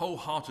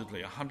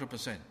wholeheartedly,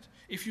 100%.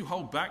 If you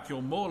hold back,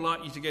 you're more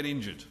likely to get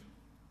injured.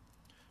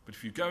 But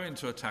if you go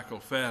into a tackle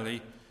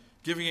fairly,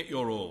 giving it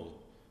your all,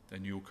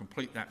 then you'll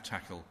complete that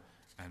tackle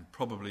and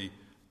probably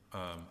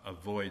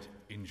avoid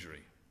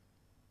injury.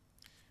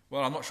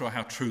 Well, I'm not sure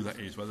how true that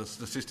is, whether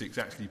statistics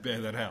actually bear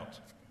that out.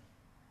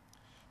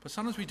 But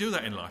sometimes we do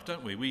that in life,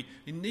 don't we? We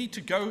need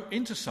to go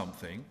into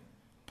something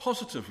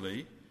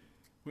positively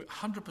with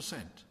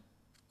 100%.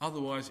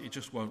 Otherwise, it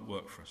just won't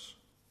work for us.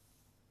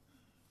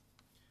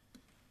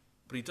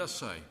 But he does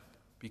say,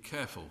 be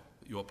careful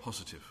that you are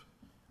positive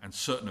and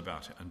certain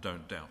about it and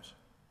don't doubt.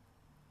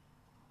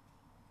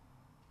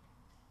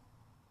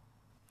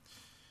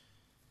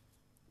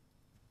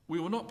 We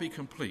will not be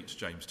complete,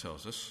 James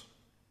tells us,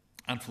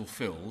 and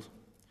fulfilled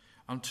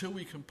until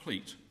we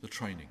complete the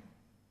training.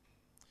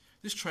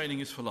 This training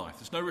is for life.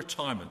 There's no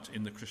retirement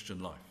in the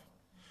Christian life.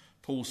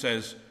 Paul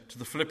says to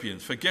the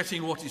Philippians,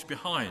 forgetting what is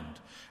behind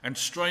and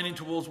straining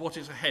towards what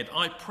is ahead,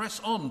 I press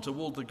on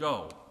toward the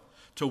goal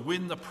to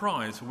win the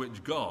prize for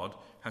which God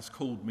has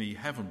called me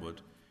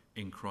heavenward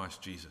in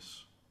Christ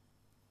Jesus.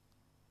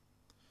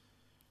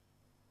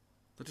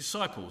 The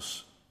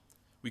disciples,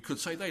 we could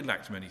say they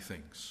lacked many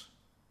things.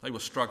 They were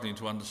struggling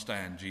to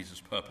understand Jesus'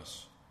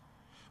 purpose.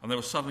 And they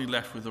were suddenly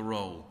left with a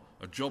role,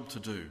 a job to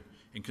do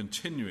in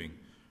continuing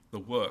the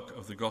work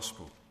of the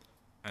gospel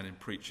and in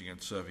preaching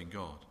and serving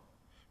God.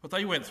 But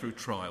they went through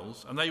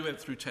trials and they went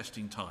through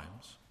testing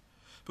times.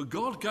 But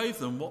God gave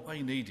them what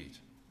they needed.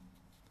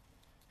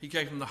 He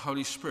gave them the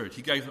Holy Spirit.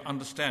 He gave them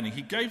understanding.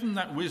 He gave them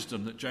that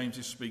wisdom that James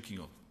is speaking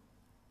of.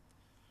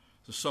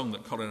 It's a song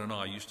that Colin and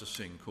I used to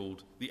sing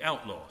called The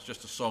Outlaw. It's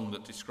just a song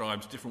that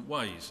describes different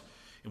ways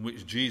in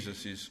which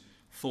Jesus is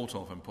thought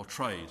of and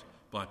portrayed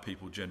by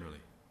people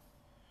generally.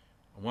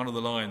 And one of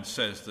the lines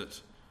says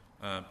that,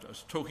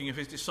 talking of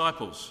his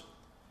disciples,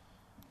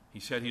 he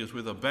said he was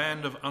with a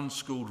band of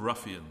unschooled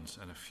ruffians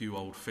and a few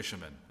old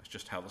fishermen. That's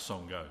just how the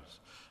song goes.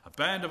 A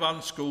band of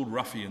unschooled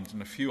ruffians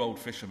and a few old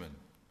fishermen.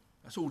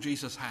 That's all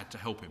Jesus had to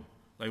help him.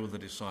 They were the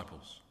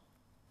disciples.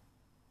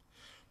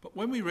 But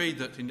when we read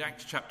that in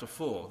Acts chapter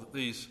 4, that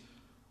these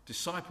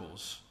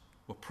disciples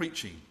were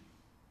preaching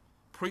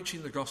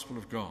the gospel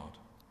of God,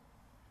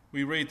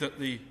 we read that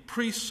the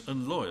priests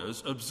and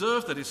lawyers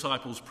observed the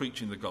disciples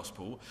preaching the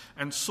gospel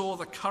and saw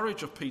the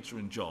courage of Peter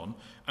and John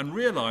and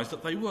realised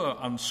that they were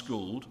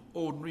unschooled,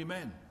 ordinary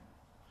men.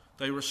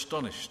 They were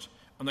astonished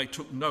and they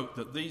took note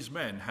that these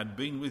men had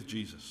been with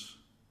Jesus.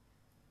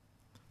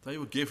 They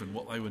were given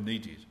what they were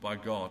needed by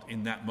God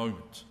in that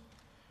moment,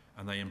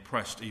 and they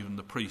impressed even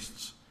the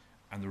priests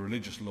and the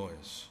religious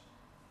lawyers.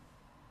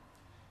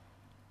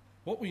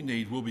 What we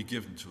need will be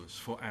given to us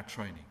for our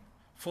training,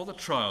 for the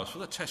trials, for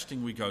the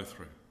testing we go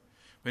through.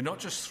 We're not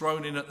just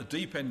thrown in at the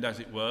deep end, as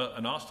it were,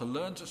 and asked to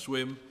learn to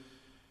swim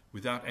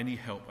without any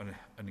help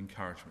and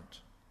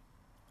encouragement.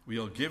 We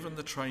are given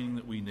the training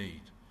that we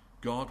need.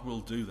 God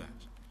will do that.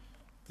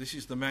 This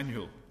is the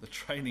manual, the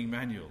training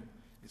manual.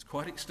 It's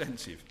quite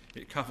extensive.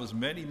 It covers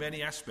many,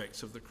 many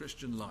aspects of the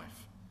Christian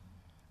life,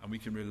 and we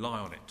can rely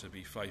on it to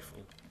be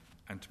faithful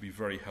and to be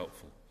very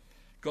helpful.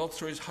 God,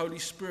 through his Holy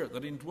Spirit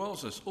that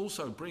indwells us,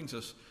 also brings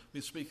us, we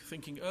were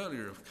thinking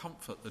earlier of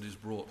comfort that is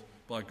brought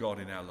by God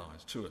in our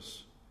lives to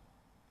us.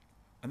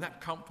 And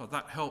that comfort,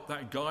 that help,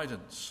 that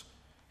guidance,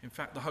 in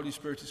fact, the Holy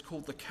Spirit is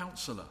called the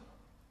Counselor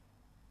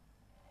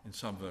in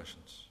some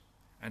versions,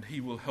 and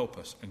he will help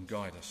us and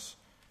guide us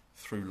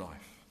through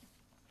life.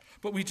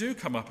 But we do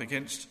come up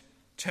against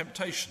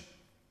temptation.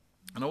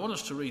 And I want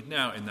us to read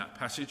now in that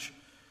passage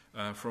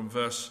from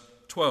verse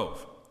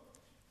 12.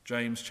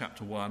 James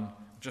chapter 1,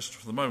 just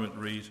for the moment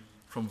read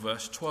from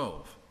verse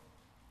 12.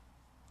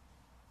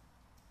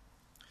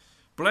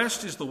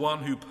 Blessed is the one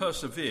who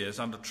perseveres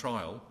under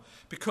trial,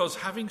 because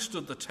having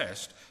stood the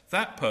test,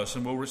 that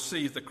person will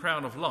receive the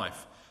crown of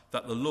life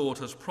that the Lord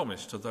has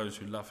promised to those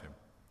who love him.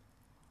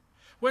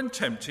 When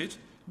tempted,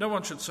 no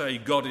one should say,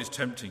 God is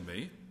tempting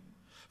me,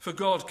 for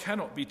God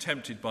cannot be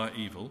tempted by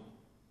evil,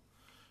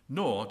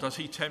 nor does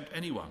he tempt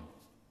anyone.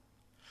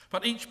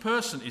 But each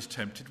person is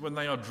tempted when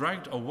they are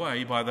dragged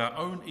away by their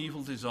own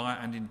evil desire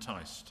and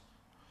enticed.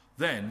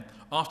 Then,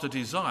 after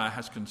desire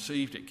has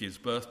conceived, it gives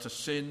birth to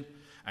sin,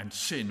 and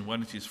sin,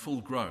 when it is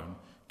full grown,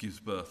 gives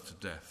birth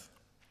to death.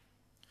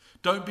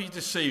 Don't be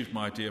deceived,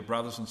 my dear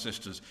brothers and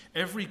sisters.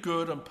 Every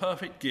good and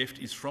perfect gift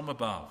is from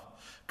above,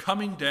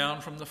 coming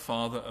down from the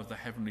Father of the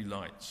heavenly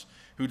lights,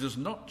 who does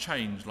not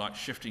change like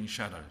shifting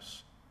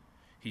shadows.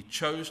 He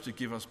chose to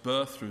give us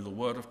birth through the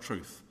word of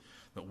truth,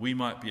 that we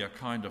might be a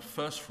kind of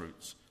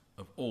firstfruits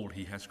of all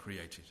he has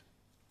created.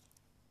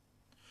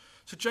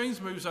 So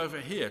James moves over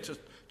here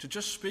to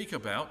just speak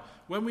about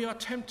when we are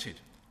tempted.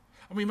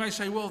 And we may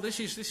say, well, this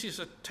is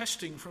a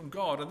testing from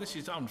God, and this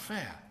is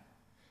unfair.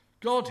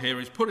 God here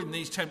is putting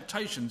these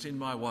temptations in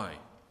my way.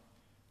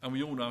 And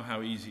we all know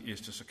how easy it is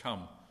to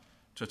succumb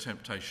to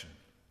temptation.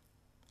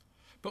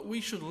 But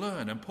we should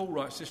learn, and Paul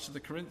writes this to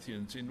the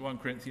Corinthians in 1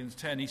 Corinthians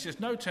 10. He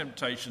says, no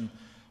temptation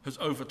has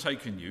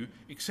overtaken you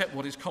except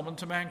what is common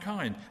to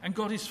mankind. And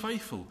God is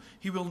faithful.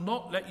 He will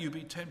not let you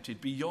be tempted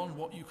beyond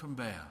what you can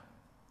bear.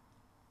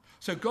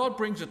 So God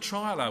brings a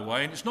trial our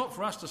way, and it's not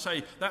for us to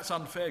say, that's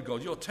unfair,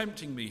 God, you're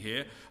tempting me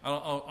here,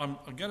 and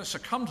I'm going to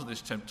succumb to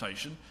this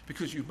temptation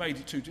because you've made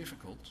it too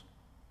difficult.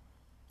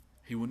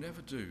 He will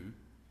never do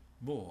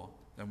more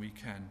than we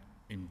can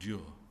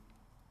endure.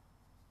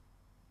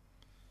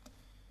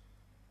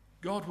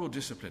 God will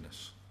discipline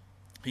us.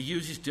 He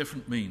uses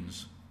different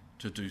means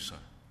to do so.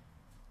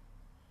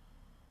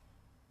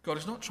 God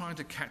is not trying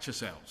to catch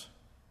us out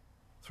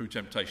through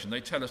temptation.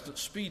 They tell us that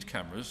speed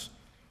cameras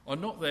are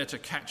not there to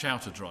catch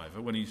out a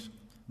driver when he's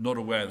not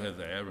aware they're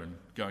there and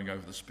going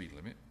over the speed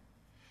limit.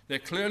 They're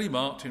clearly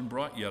marked in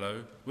bright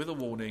yellow with a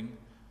warning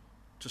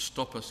to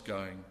stop us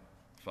going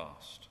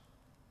fast.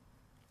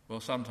 Well,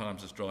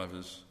 sometimes as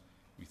drivers,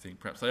 we think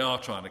perhaps they are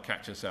trying to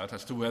catch us out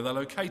as to where they're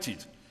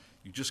located.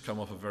 You just come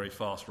off a very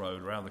fast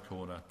road around the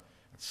corner,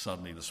 and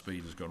suddenly the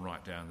speed has gone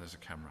right down, there's a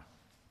camera.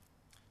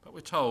 But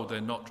we're told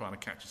they're not trying to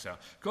catch us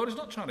out. God is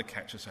not trying to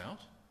catch us out.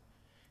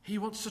 He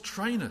wants to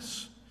train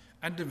us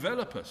and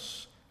develop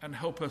us and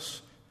help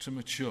us to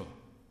mature.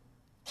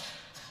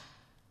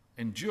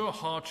 Endure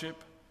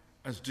hardship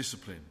as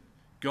discipline.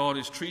 God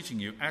is treating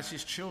you as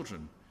his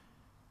children.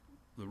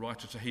 The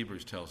writer to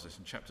Hebrews tells us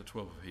in chapter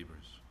 12 of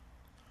Hebrews.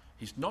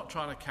 He's not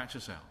trying to catch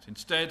us out.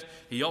 Instead,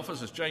 he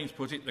offers, as James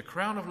put it, the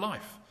crown of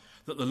life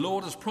that the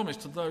Lord has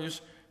promised to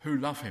those who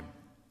love him.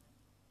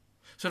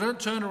 So don't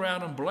turn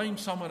around and blame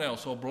someone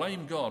else or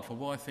blame God for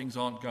why things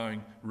aren't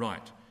going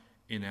right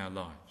in our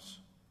lives.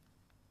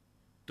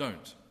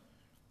 Don't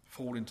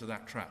fall into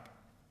that trap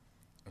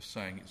of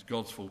saying it's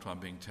God's fault I'm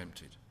being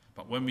tempted.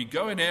 But when we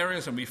go in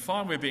areas and we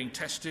find we're being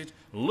tested,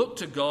 look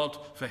to God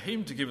for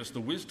him to give us the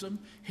wisdom,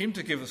 him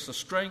to give us the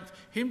strength,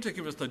 him to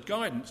give us the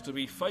guidance to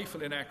be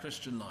faithful in our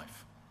Christian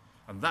life.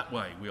 And that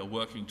way we are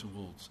working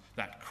towards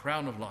that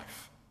crown of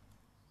life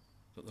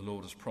that the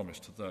Lord has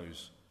promised to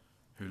those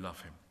who love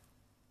him.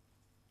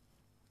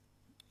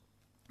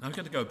 Now I'm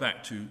going to go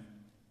back to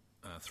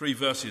 3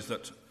 verses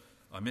that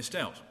I missed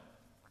out.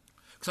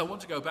 Because I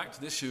want to go back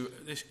to this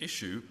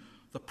issue,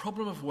 the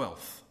problem of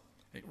wealth.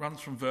 It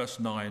runs from verse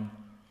 9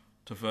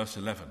 to verse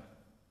 11.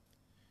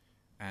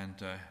 And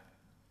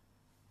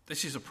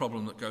this is a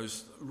problem that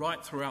goes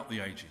right throughout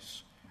the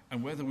ages.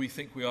 And whether we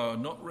think we are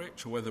not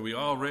rich or whether we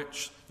are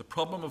rich, the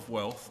problem of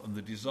wealth and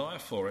the desire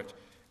for it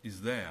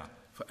is there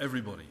for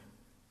everybody.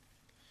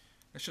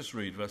 Let's just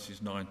read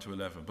verses 9 to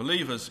 11.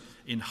 Believers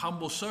in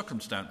humble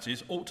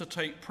circumstances ought to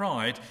take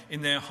pride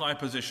in their high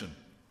position.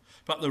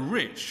 But the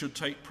rich should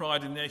take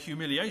pride in their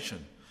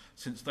humiliation,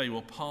 since they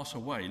will pass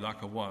away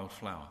like a wild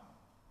flower.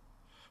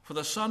 For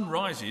the sun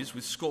rises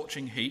with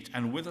scorching heat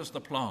and withers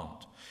the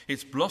plant.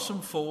 Its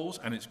blossom falls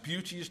and its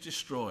beauty is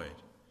destroyed.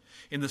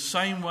 In the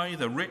same way,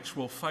 the rich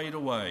will fade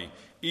away,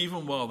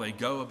 even while they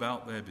go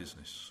about their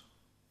business.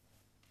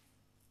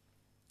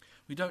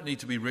 We don't need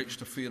to be rich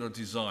to feel a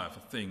desire for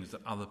things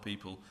that other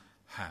people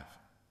have.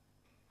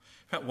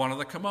 In fact, one of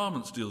the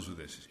commandments deals with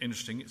this. It's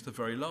interesting, it's the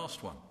very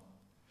last one.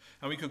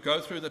 And we could go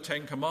through the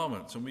 10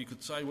 commandments and we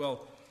could say,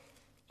 well,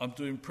 I'm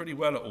doing pretty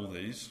well at all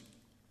these.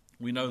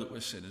 We know that we're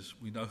sinners.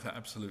 We know that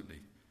absolutely.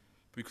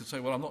 We could say,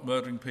 well, I'm not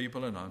murdering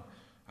people and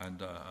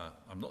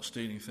I'm not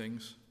stealing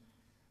things.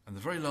 And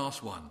the very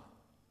last one,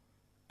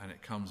 and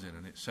it comes in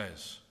and it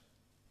says,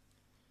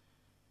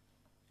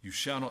 you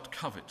shall not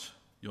covet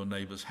your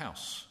neighbour's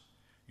house.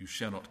 You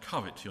shall not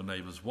covet your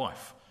neighbour's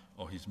wife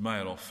or his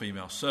male or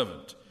female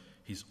servant,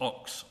 his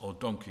ox or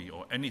donkey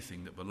or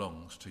anything that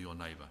belongs to your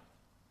neighbour.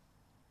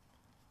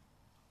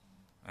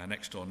 Our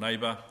next door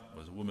neighbour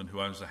was a woman who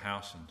owns a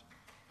house and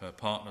her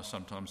partner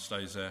sometimes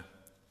stays there.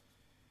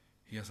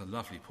 He has a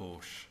lovely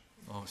Porsche.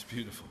 Oh, it's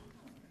beautiful.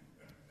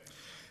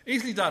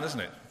 Easily done, isn't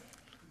it?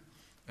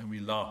 And we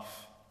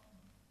laugh.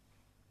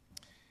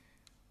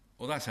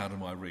 Well, that's out of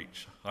my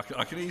reach.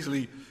 I can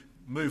easily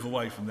move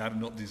away from that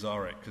and not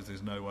desire it, because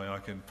there's no way I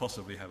can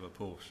possibly have a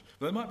Porsche.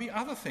 But there might be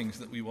other things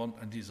that we want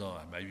and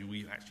desire. Maybe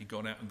we've actually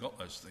gone out and got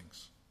those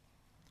things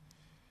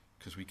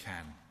because we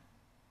can.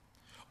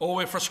 Or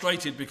we're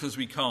frustrated because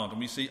we can't, and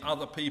we see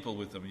other people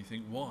with them and you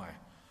think, why?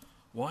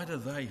 Why do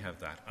they have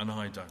that and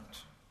I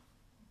don't?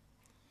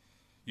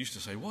 Used to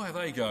say, why are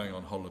they going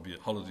on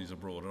holidays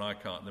abroad and I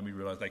can't? And then we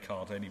realise they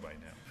can't anyway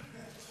now.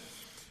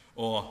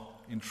 Or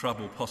in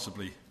trouble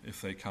possibly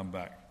if they come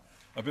back.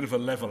 A bit of a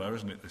leveller,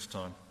 isn't it, this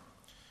time?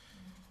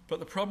 But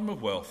the problem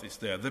of wealth is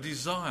there. The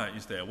desire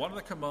is there. One of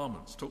the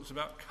commandments talks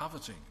about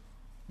coveting.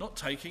 Not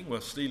taking,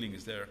 well, stealing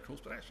is there, of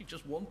course, but actually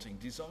just wanting,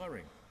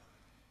 desiring.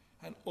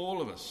 And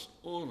all of us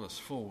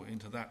fall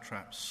into that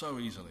trap so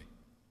easily.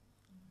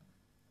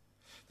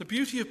 The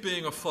beauty of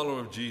being a follower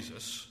of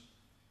Jesus,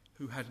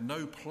 who had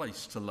no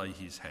place to lay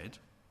his head,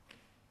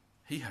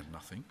 he had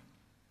nothing,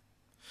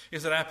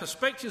 is that our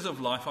perspectives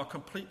of life are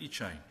completely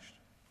changed.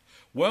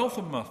 Wealth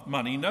and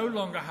money no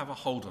longer have a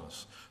hold on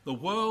us. The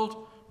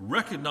world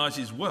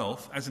recognises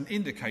wealth as an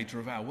indicator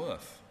of our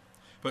worth.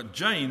 But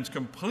James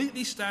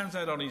completely stands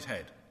that on his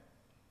head.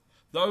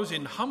 Those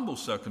in humble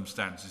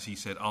circumstances, he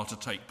said, are to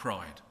take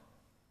pride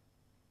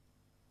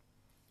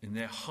in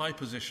their high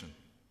position.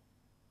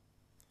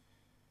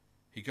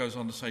 He goes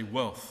on to say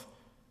wealth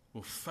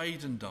will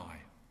fade and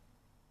die.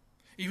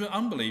 Even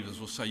unbelievers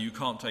will say you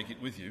can't take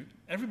it with you.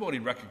 Everybody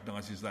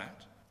recognises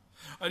that.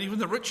 And even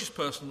the richest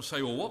person will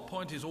say, well, what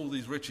point is all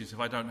these riches if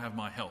I don't have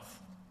my health?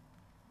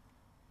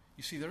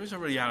 You see, there is a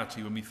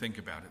reality when we think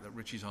about it that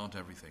riches aren't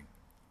everything.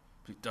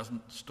 But it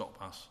doesn't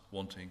stop us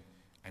wanting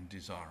and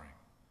desiring.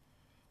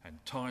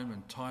 And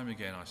time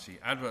again I see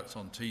adverts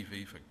on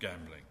TV for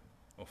gambling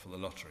or for the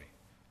lottery.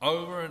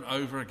 Over and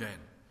over again.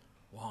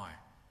 Why?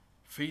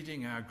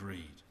 Feeding our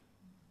greed.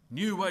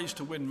 New ways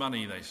to win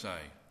money, they say.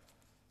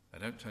 They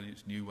don't tell you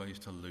it's new ways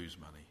to lose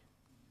money.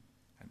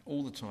 And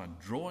all the time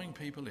drawing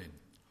people in.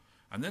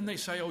 And then they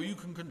say, oh, you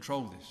can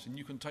control this, and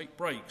you can take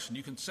breaks, and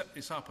you can set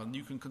this up, and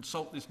you can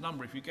consult this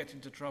number if you get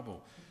into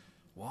trouble.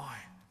 Why?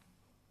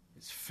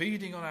 It's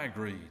feeding on our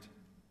greed.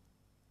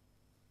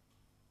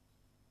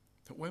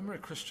 But when we're a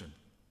Christian,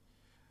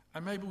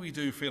 and maybe we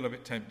do feel a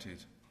bit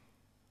tempted,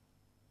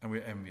 and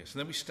we're envious, and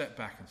then we step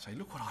back and say,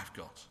 look what I've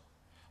got.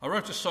 I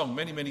wrote a song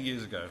many, many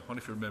years ago. I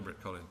wonder if you remember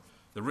it, Colin.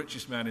 The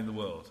richest man in the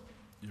world.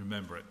 You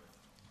remember it.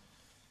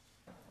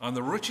 I'm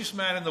the richest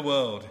man in the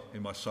world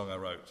in my song I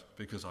wrote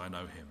because I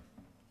know him.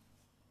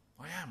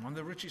 I'm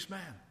the richest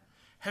man.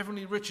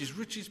 Heavenly riches,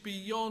 riches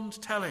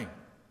beyond telling.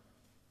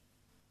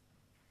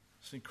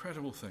 It's an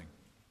incredible thing.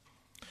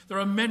 There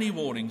are many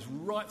warnings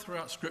right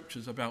throughout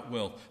scriptures about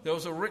wealth. There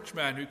was a rich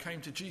man who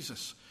came to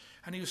Jesus,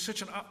 and he was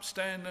such an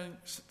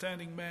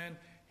upstanding man.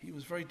 He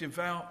was very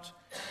devout.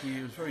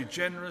 He was very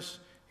generous.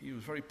 He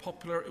was very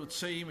popular, it would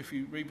seem, if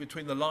you read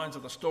between the lines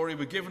of the story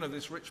we're given of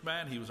this rich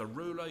man. He was a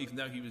ruler, even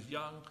though he was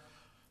young.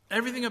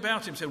 Everything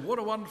about him said, what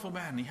a wonderful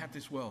man. He had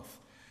this wealth.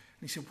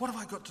 And he said, what have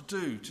I got to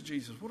do to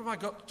Jesus? What have I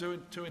got to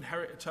do to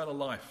inherit eternal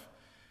life?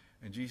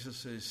 And Jesus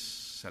says,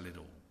 sell it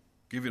all.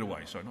 Give it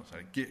away. Sorry, not sell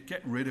it.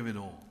 Get rid of it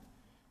all.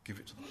 Give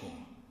it to the poor.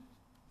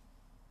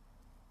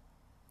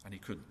 And he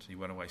couldn't. He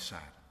went away sad.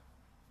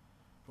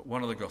 But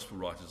one of the gospel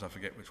writers, I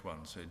forget which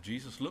one, said,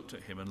 Jesus looked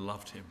at him and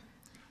loved him.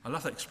 I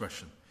love that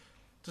expression.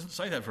 It doesn't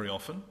say that very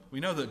often. We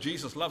know that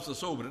Jesus loves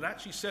us all, but it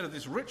actually said of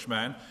this rich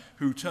man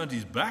who turned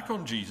his back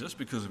on Jesus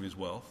because of his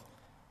wealth,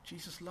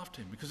 Jesus loved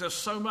him because there's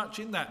so much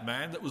in that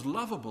man that was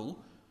lovable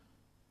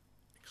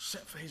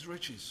except for his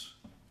riches.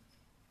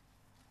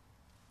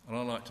 And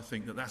I like to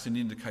think that that's an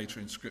indicator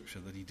in Scripture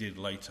that he did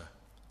later.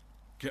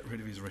 Get rid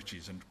of his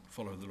riches and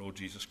follow the Lord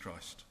Jesus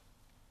Christ.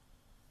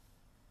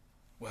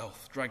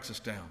 Wealth drags us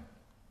down.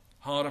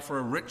 Harder for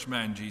a rich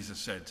man, Jesus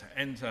said, to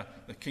enter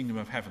the kingdom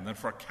of heaven than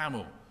for a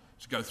camel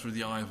to go through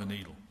the eye of a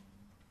needle.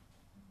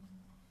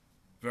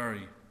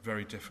 Very,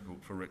 very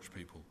difficult for rich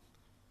people.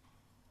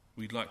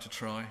 We'd like to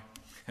try.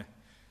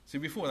 See,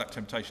 before that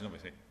temptation,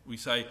 obviously, we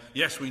say,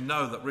 yes, we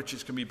know that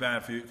riches can be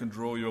bad for you, it can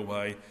draw you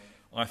away.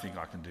 I think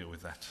I can deal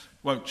with that.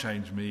 Won't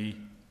change me.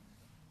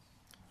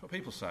 What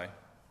people say.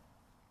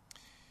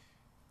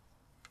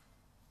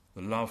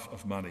 The love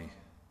of money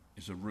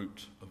is a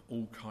root of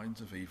all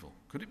kinds of evil.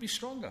 Could it be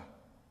stronger?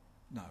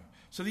 No.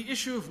 So the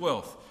issue of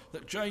wealth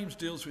that James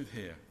deals with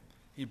here,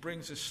 he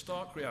brings this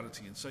stark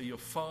reality and say you're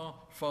far,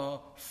 far,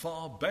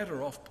 far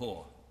better off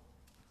poor.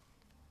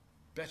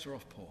 Better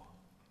off poor.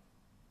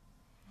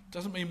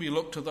 Doesn't mean we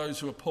look to those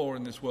who are poor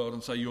in this world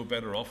and say you're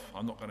better off,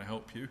 I'm not going to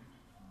help you.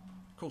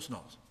 Of course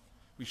not.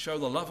 We show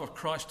the love of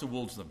Christ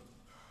towards them.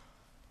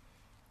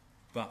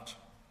 But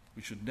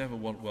we should never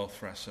want wealth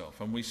for ourselves.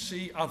 And we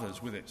see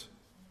others with it.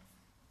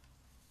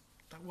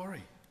 Don't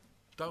worry.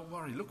 Don't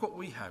worry. Look what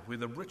we have. We're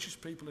the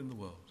richest people in the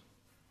world.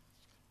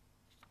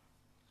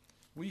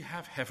 We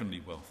have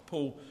heavenly wealth.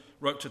 Paul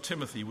wrote to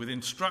Timothy with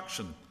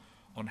instruction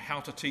on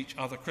how to teach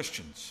other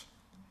Christians.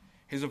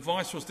 His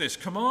advice was this: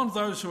 command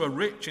those who are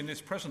rich in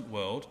this present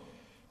world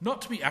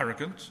not to be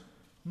arrogant,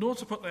 nor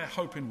to put their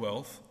hope in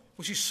wealth,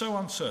 which is so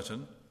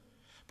uncertain,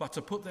 but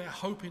to put their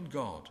hope in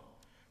God,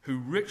 who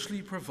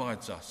richly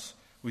provides us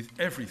with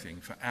everything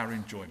for our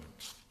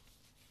enjoyment.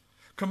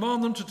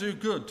 Command them to do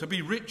good, to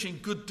be rich in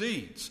good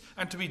deeds,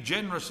 and to be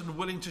generous and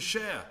willing to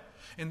share.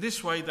 In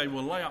this way they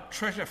will lay up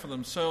treasure for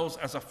themselves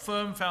as a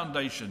firm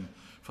foundation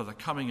for the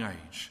coming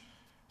age,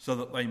 so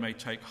that they may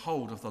take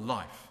hold of the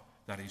life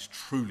that is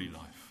truly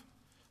life.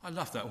 I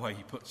love that way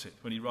he puts it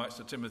when he writes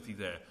to Timothy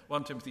there,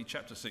 1 Timothy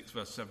chapter 6,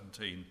 verse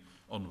 17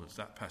 onwards,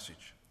 that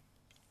passage.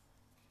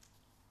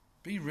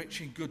 Be rich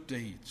in good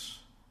deeds.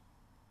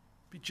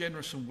 Be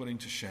generous and willing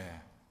to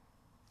share.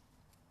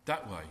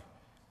 That way,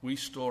 we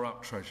store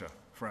up treasure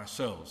for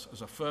ourselves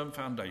as a firm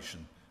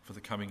foundation for the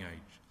coming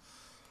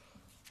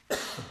age,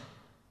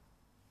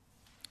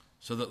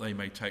 so that they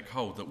may take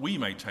hold, that we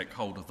may take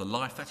hold of the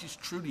life that is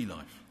truly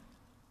life.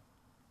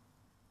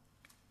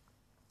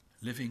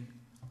 Living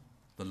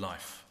the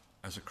life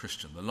as a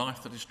Christian, the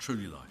life that is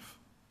truly life.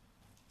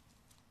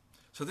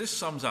 So this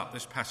sums up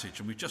this passage,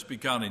 and we've just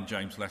begun in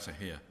James' letter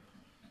here,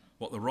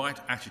 what the right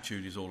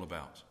attitude is all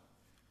about.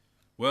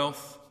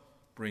 Wealth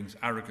brings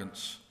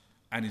arrogance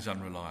and is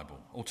unreliable.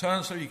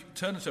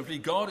 Alternatively,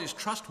 God is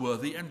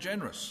trustworthy and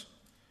generous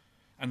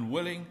and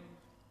willing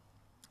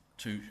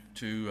to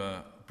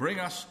bring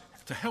us,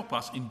 to help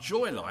us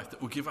enjoy life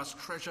that will give us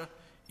treasure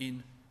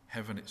in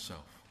heaven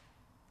itself.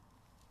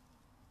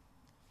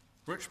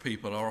 Rich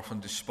people are often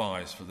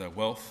despised for their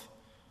wealth,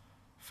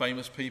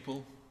 famous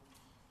people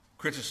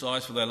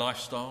criticised for their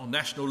lifestyle,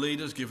 national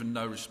leaders given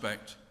no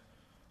respect,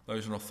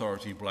 those in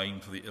authority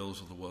blamed for the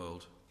ills of the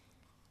world.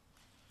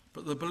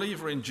 But the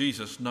believer in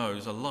Jesus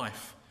knows a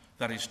life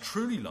that is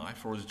truly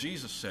life, or as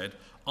Jesus said,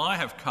 I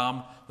have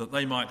come that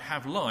they might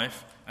have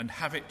life and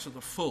have it to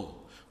the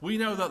full. We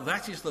know that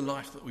that is the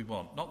life that we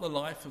want, not the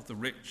life of the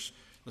rich,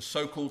 the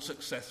so-called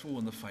successful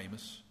and the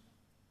famous.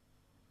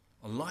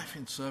 A life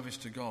in service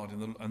to God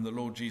and the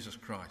Lord Jesus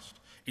Christ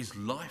is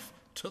life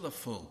to the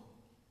full.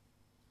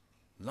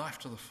 Life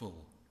to the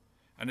full.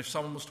 And if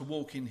someone was to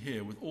walk in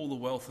here with all the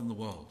wealth in the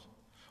world,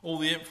 all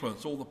the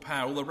influence, all the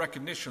power, all the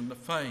recognition, the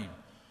fame,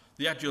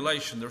 the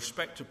adulation, the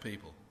respect of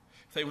people,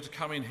 if they were to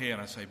come in here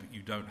and I say, but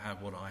you don't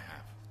have what I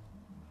have.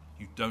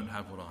 You don't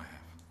have what I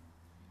have,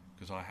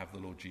 because I have the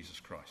Lord Jesus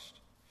Christ.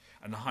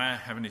 And I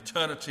have an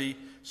eternity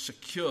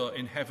secure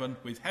in heaven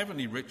with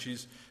heavenly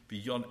riches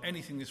beyond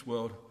anything this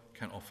world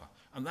can offer.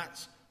 And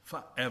that's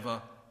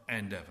forever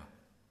and ever.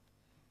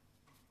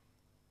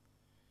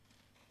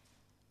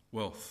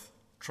 Wealth,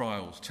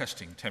 trials,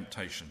 testing,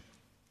 temptation.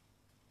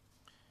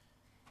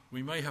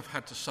 We may have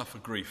had to suffer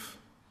grief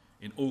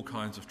in all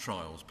kinds of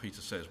trials, Peter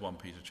says, 1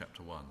 Peter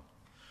chapter 1.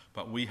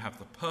 But we have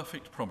the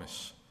perfect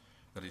promise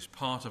that is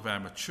part of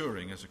our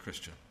maturing as a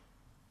Christian.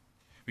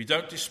 We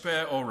don't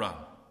despair or run.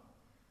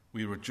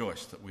 We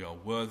rejoice that we are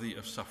worthy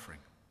of suffering,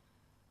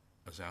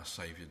 as our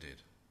Saviour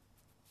did.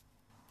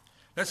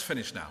 Let's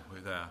finish now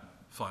with our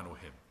final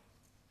hymn.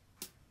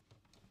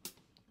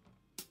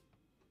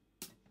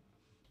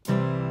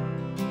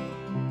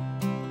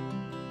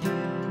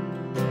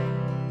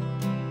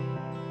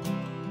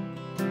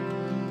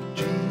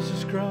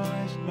 Jesus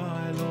Christ,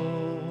 my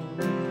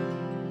Lord,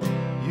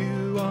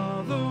 you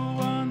are the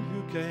one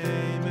who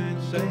came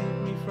and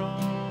saved me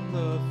from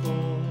the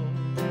fall.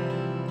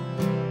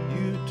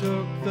 You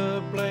took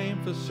the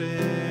blame for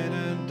sin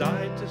and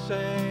died to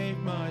save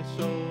my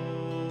soul.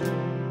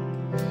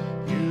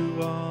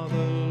 You are the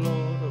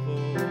Lord of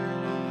all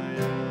I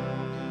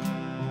am.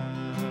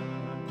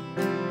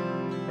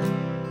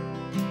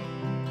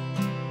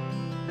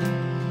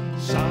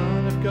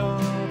 Son of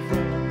God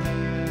from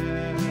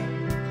heaven,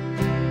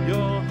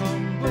 your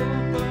humble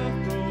birth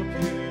brought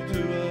you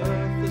to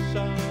earth, the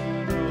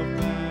Son of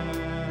Man.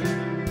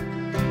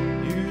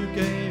 You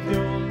gave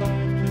your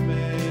life to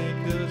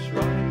make us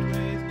right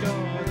with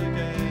God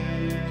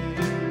again.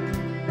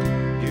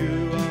 You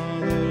are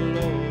the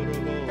Lord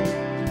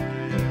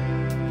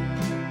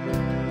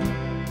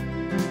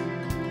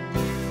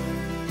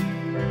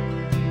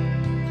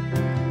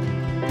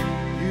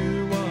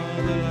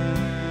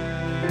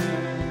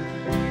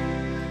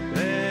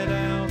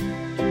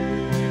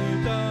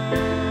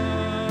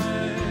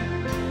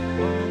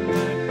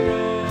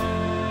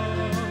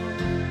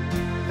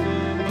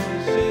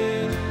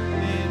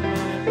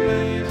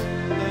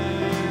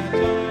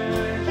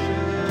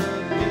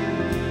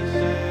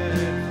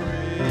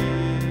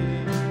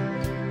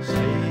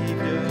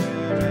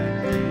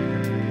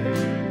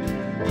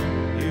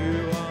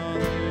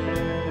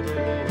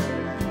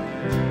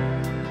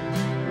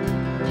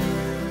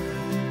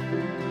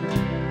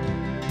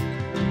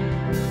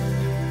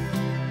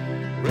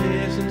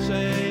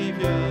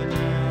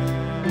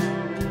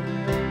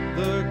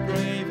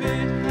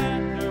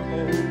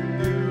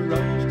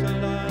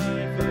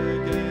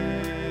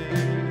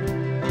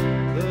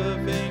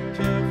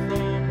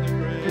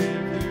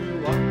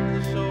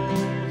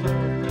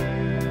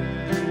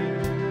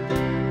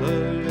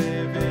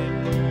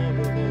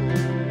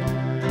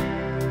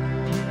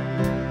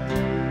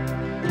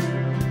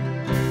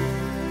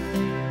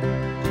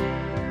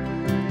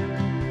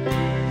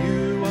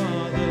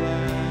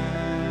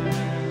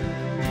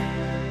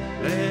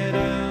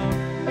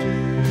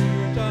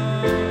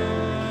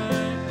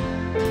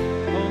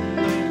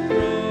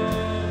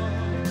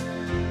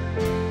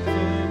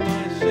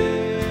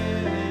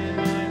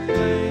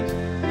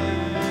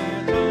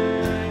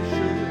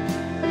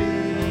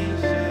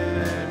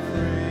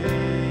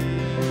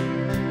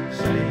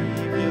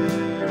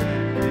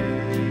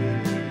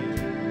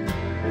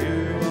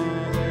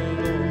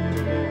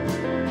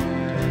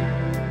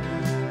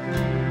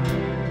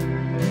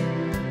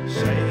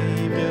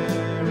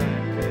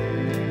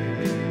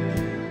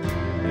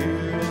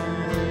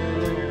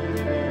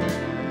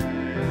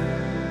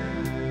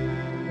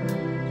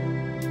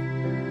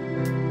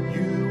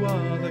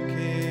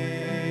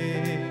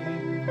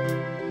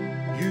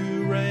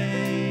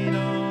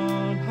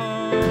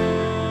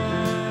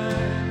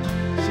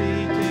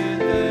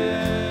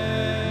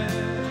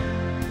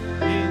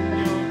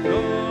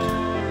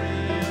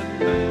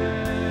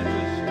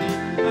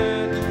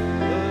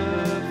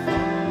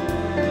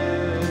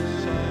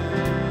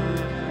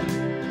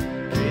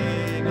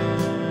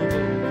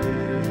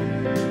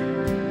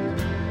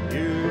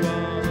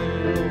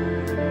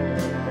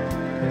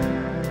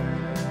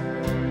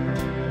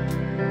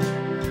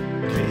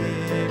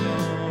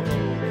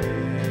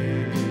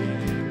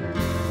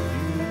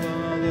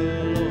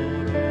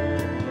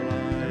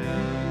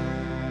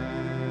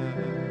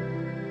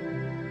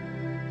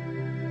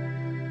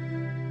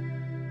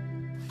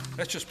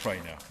Let's just pray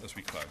now as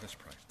we close. Let's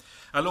pray.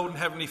 Our Lord and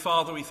Heavenly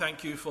Father, we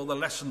thank you for the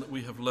lesson that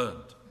we have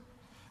learned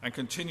and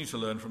continue to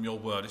learn from your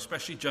word,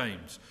 especially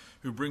James,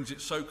 who brings it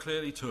so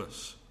clearly to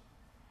us.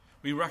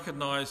 We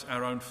recognise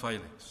our own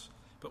failings,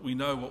 but we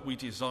know what we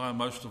desire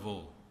most of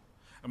all,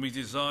 and we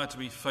desire to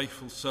be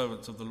faithful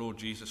servants of the Lord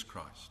Jesus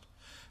Christ.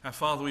 Our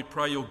Father, we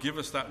pray you'll give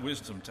us that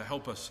wisdom to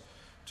help us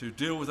to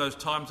deal with those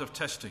times of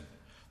testing,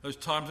 those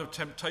times of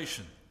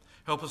temptation.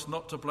 Help us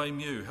not to blame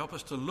you. Help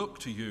us to look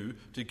to you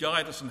to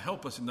guide us and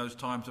help us in those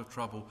times of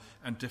trouble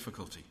and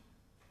difficulty.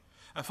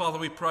 Our Father,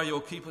 we pray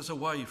you'll keep us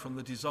away from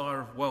the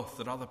desire of wealth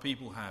that other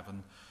people have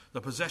and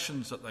the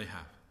possessions that they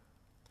have.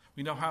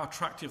 We know how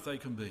attractive they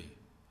can be.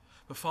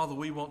 But Father,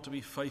 we want to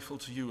be faithful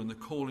to you and the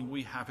calling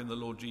we have in the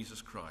Lord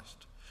Jesus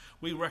Christ.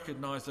 We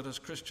recognise that as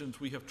Christians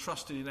we have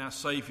trusted in our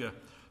Saviour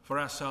for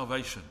our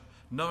salvation,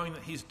 knowing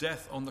that his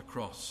death on the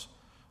cross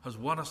has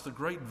won us the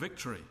great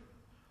victory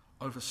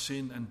over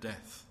sin and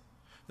death,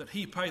 that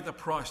he paid the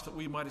price that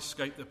we might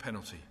escape the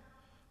penalty,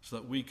 so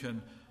that we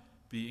can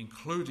be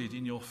included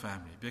in your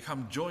family,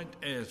 become joint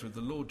heirs with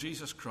the Lord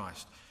Jesus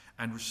Christ,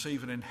 and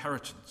receive an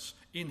inheritance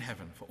in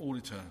heaven for all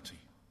eternity.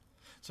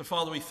 So,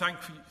 Father, we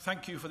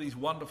thank you for these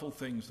wonderful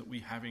things that we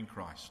have in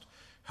Christ.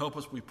 Help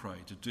us, we pray,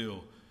 to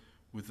deal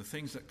with the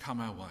things that come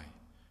our way,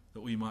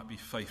 that we might be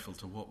faithful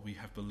to what we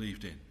have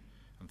believed in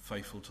and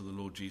faithful to the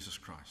Lord Jesus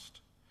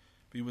Christ.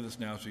 Be with us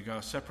now as we go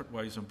our separate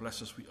ways and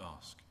bless us, we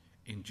ask.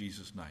 In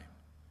Jesus' name,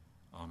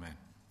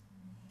 amen.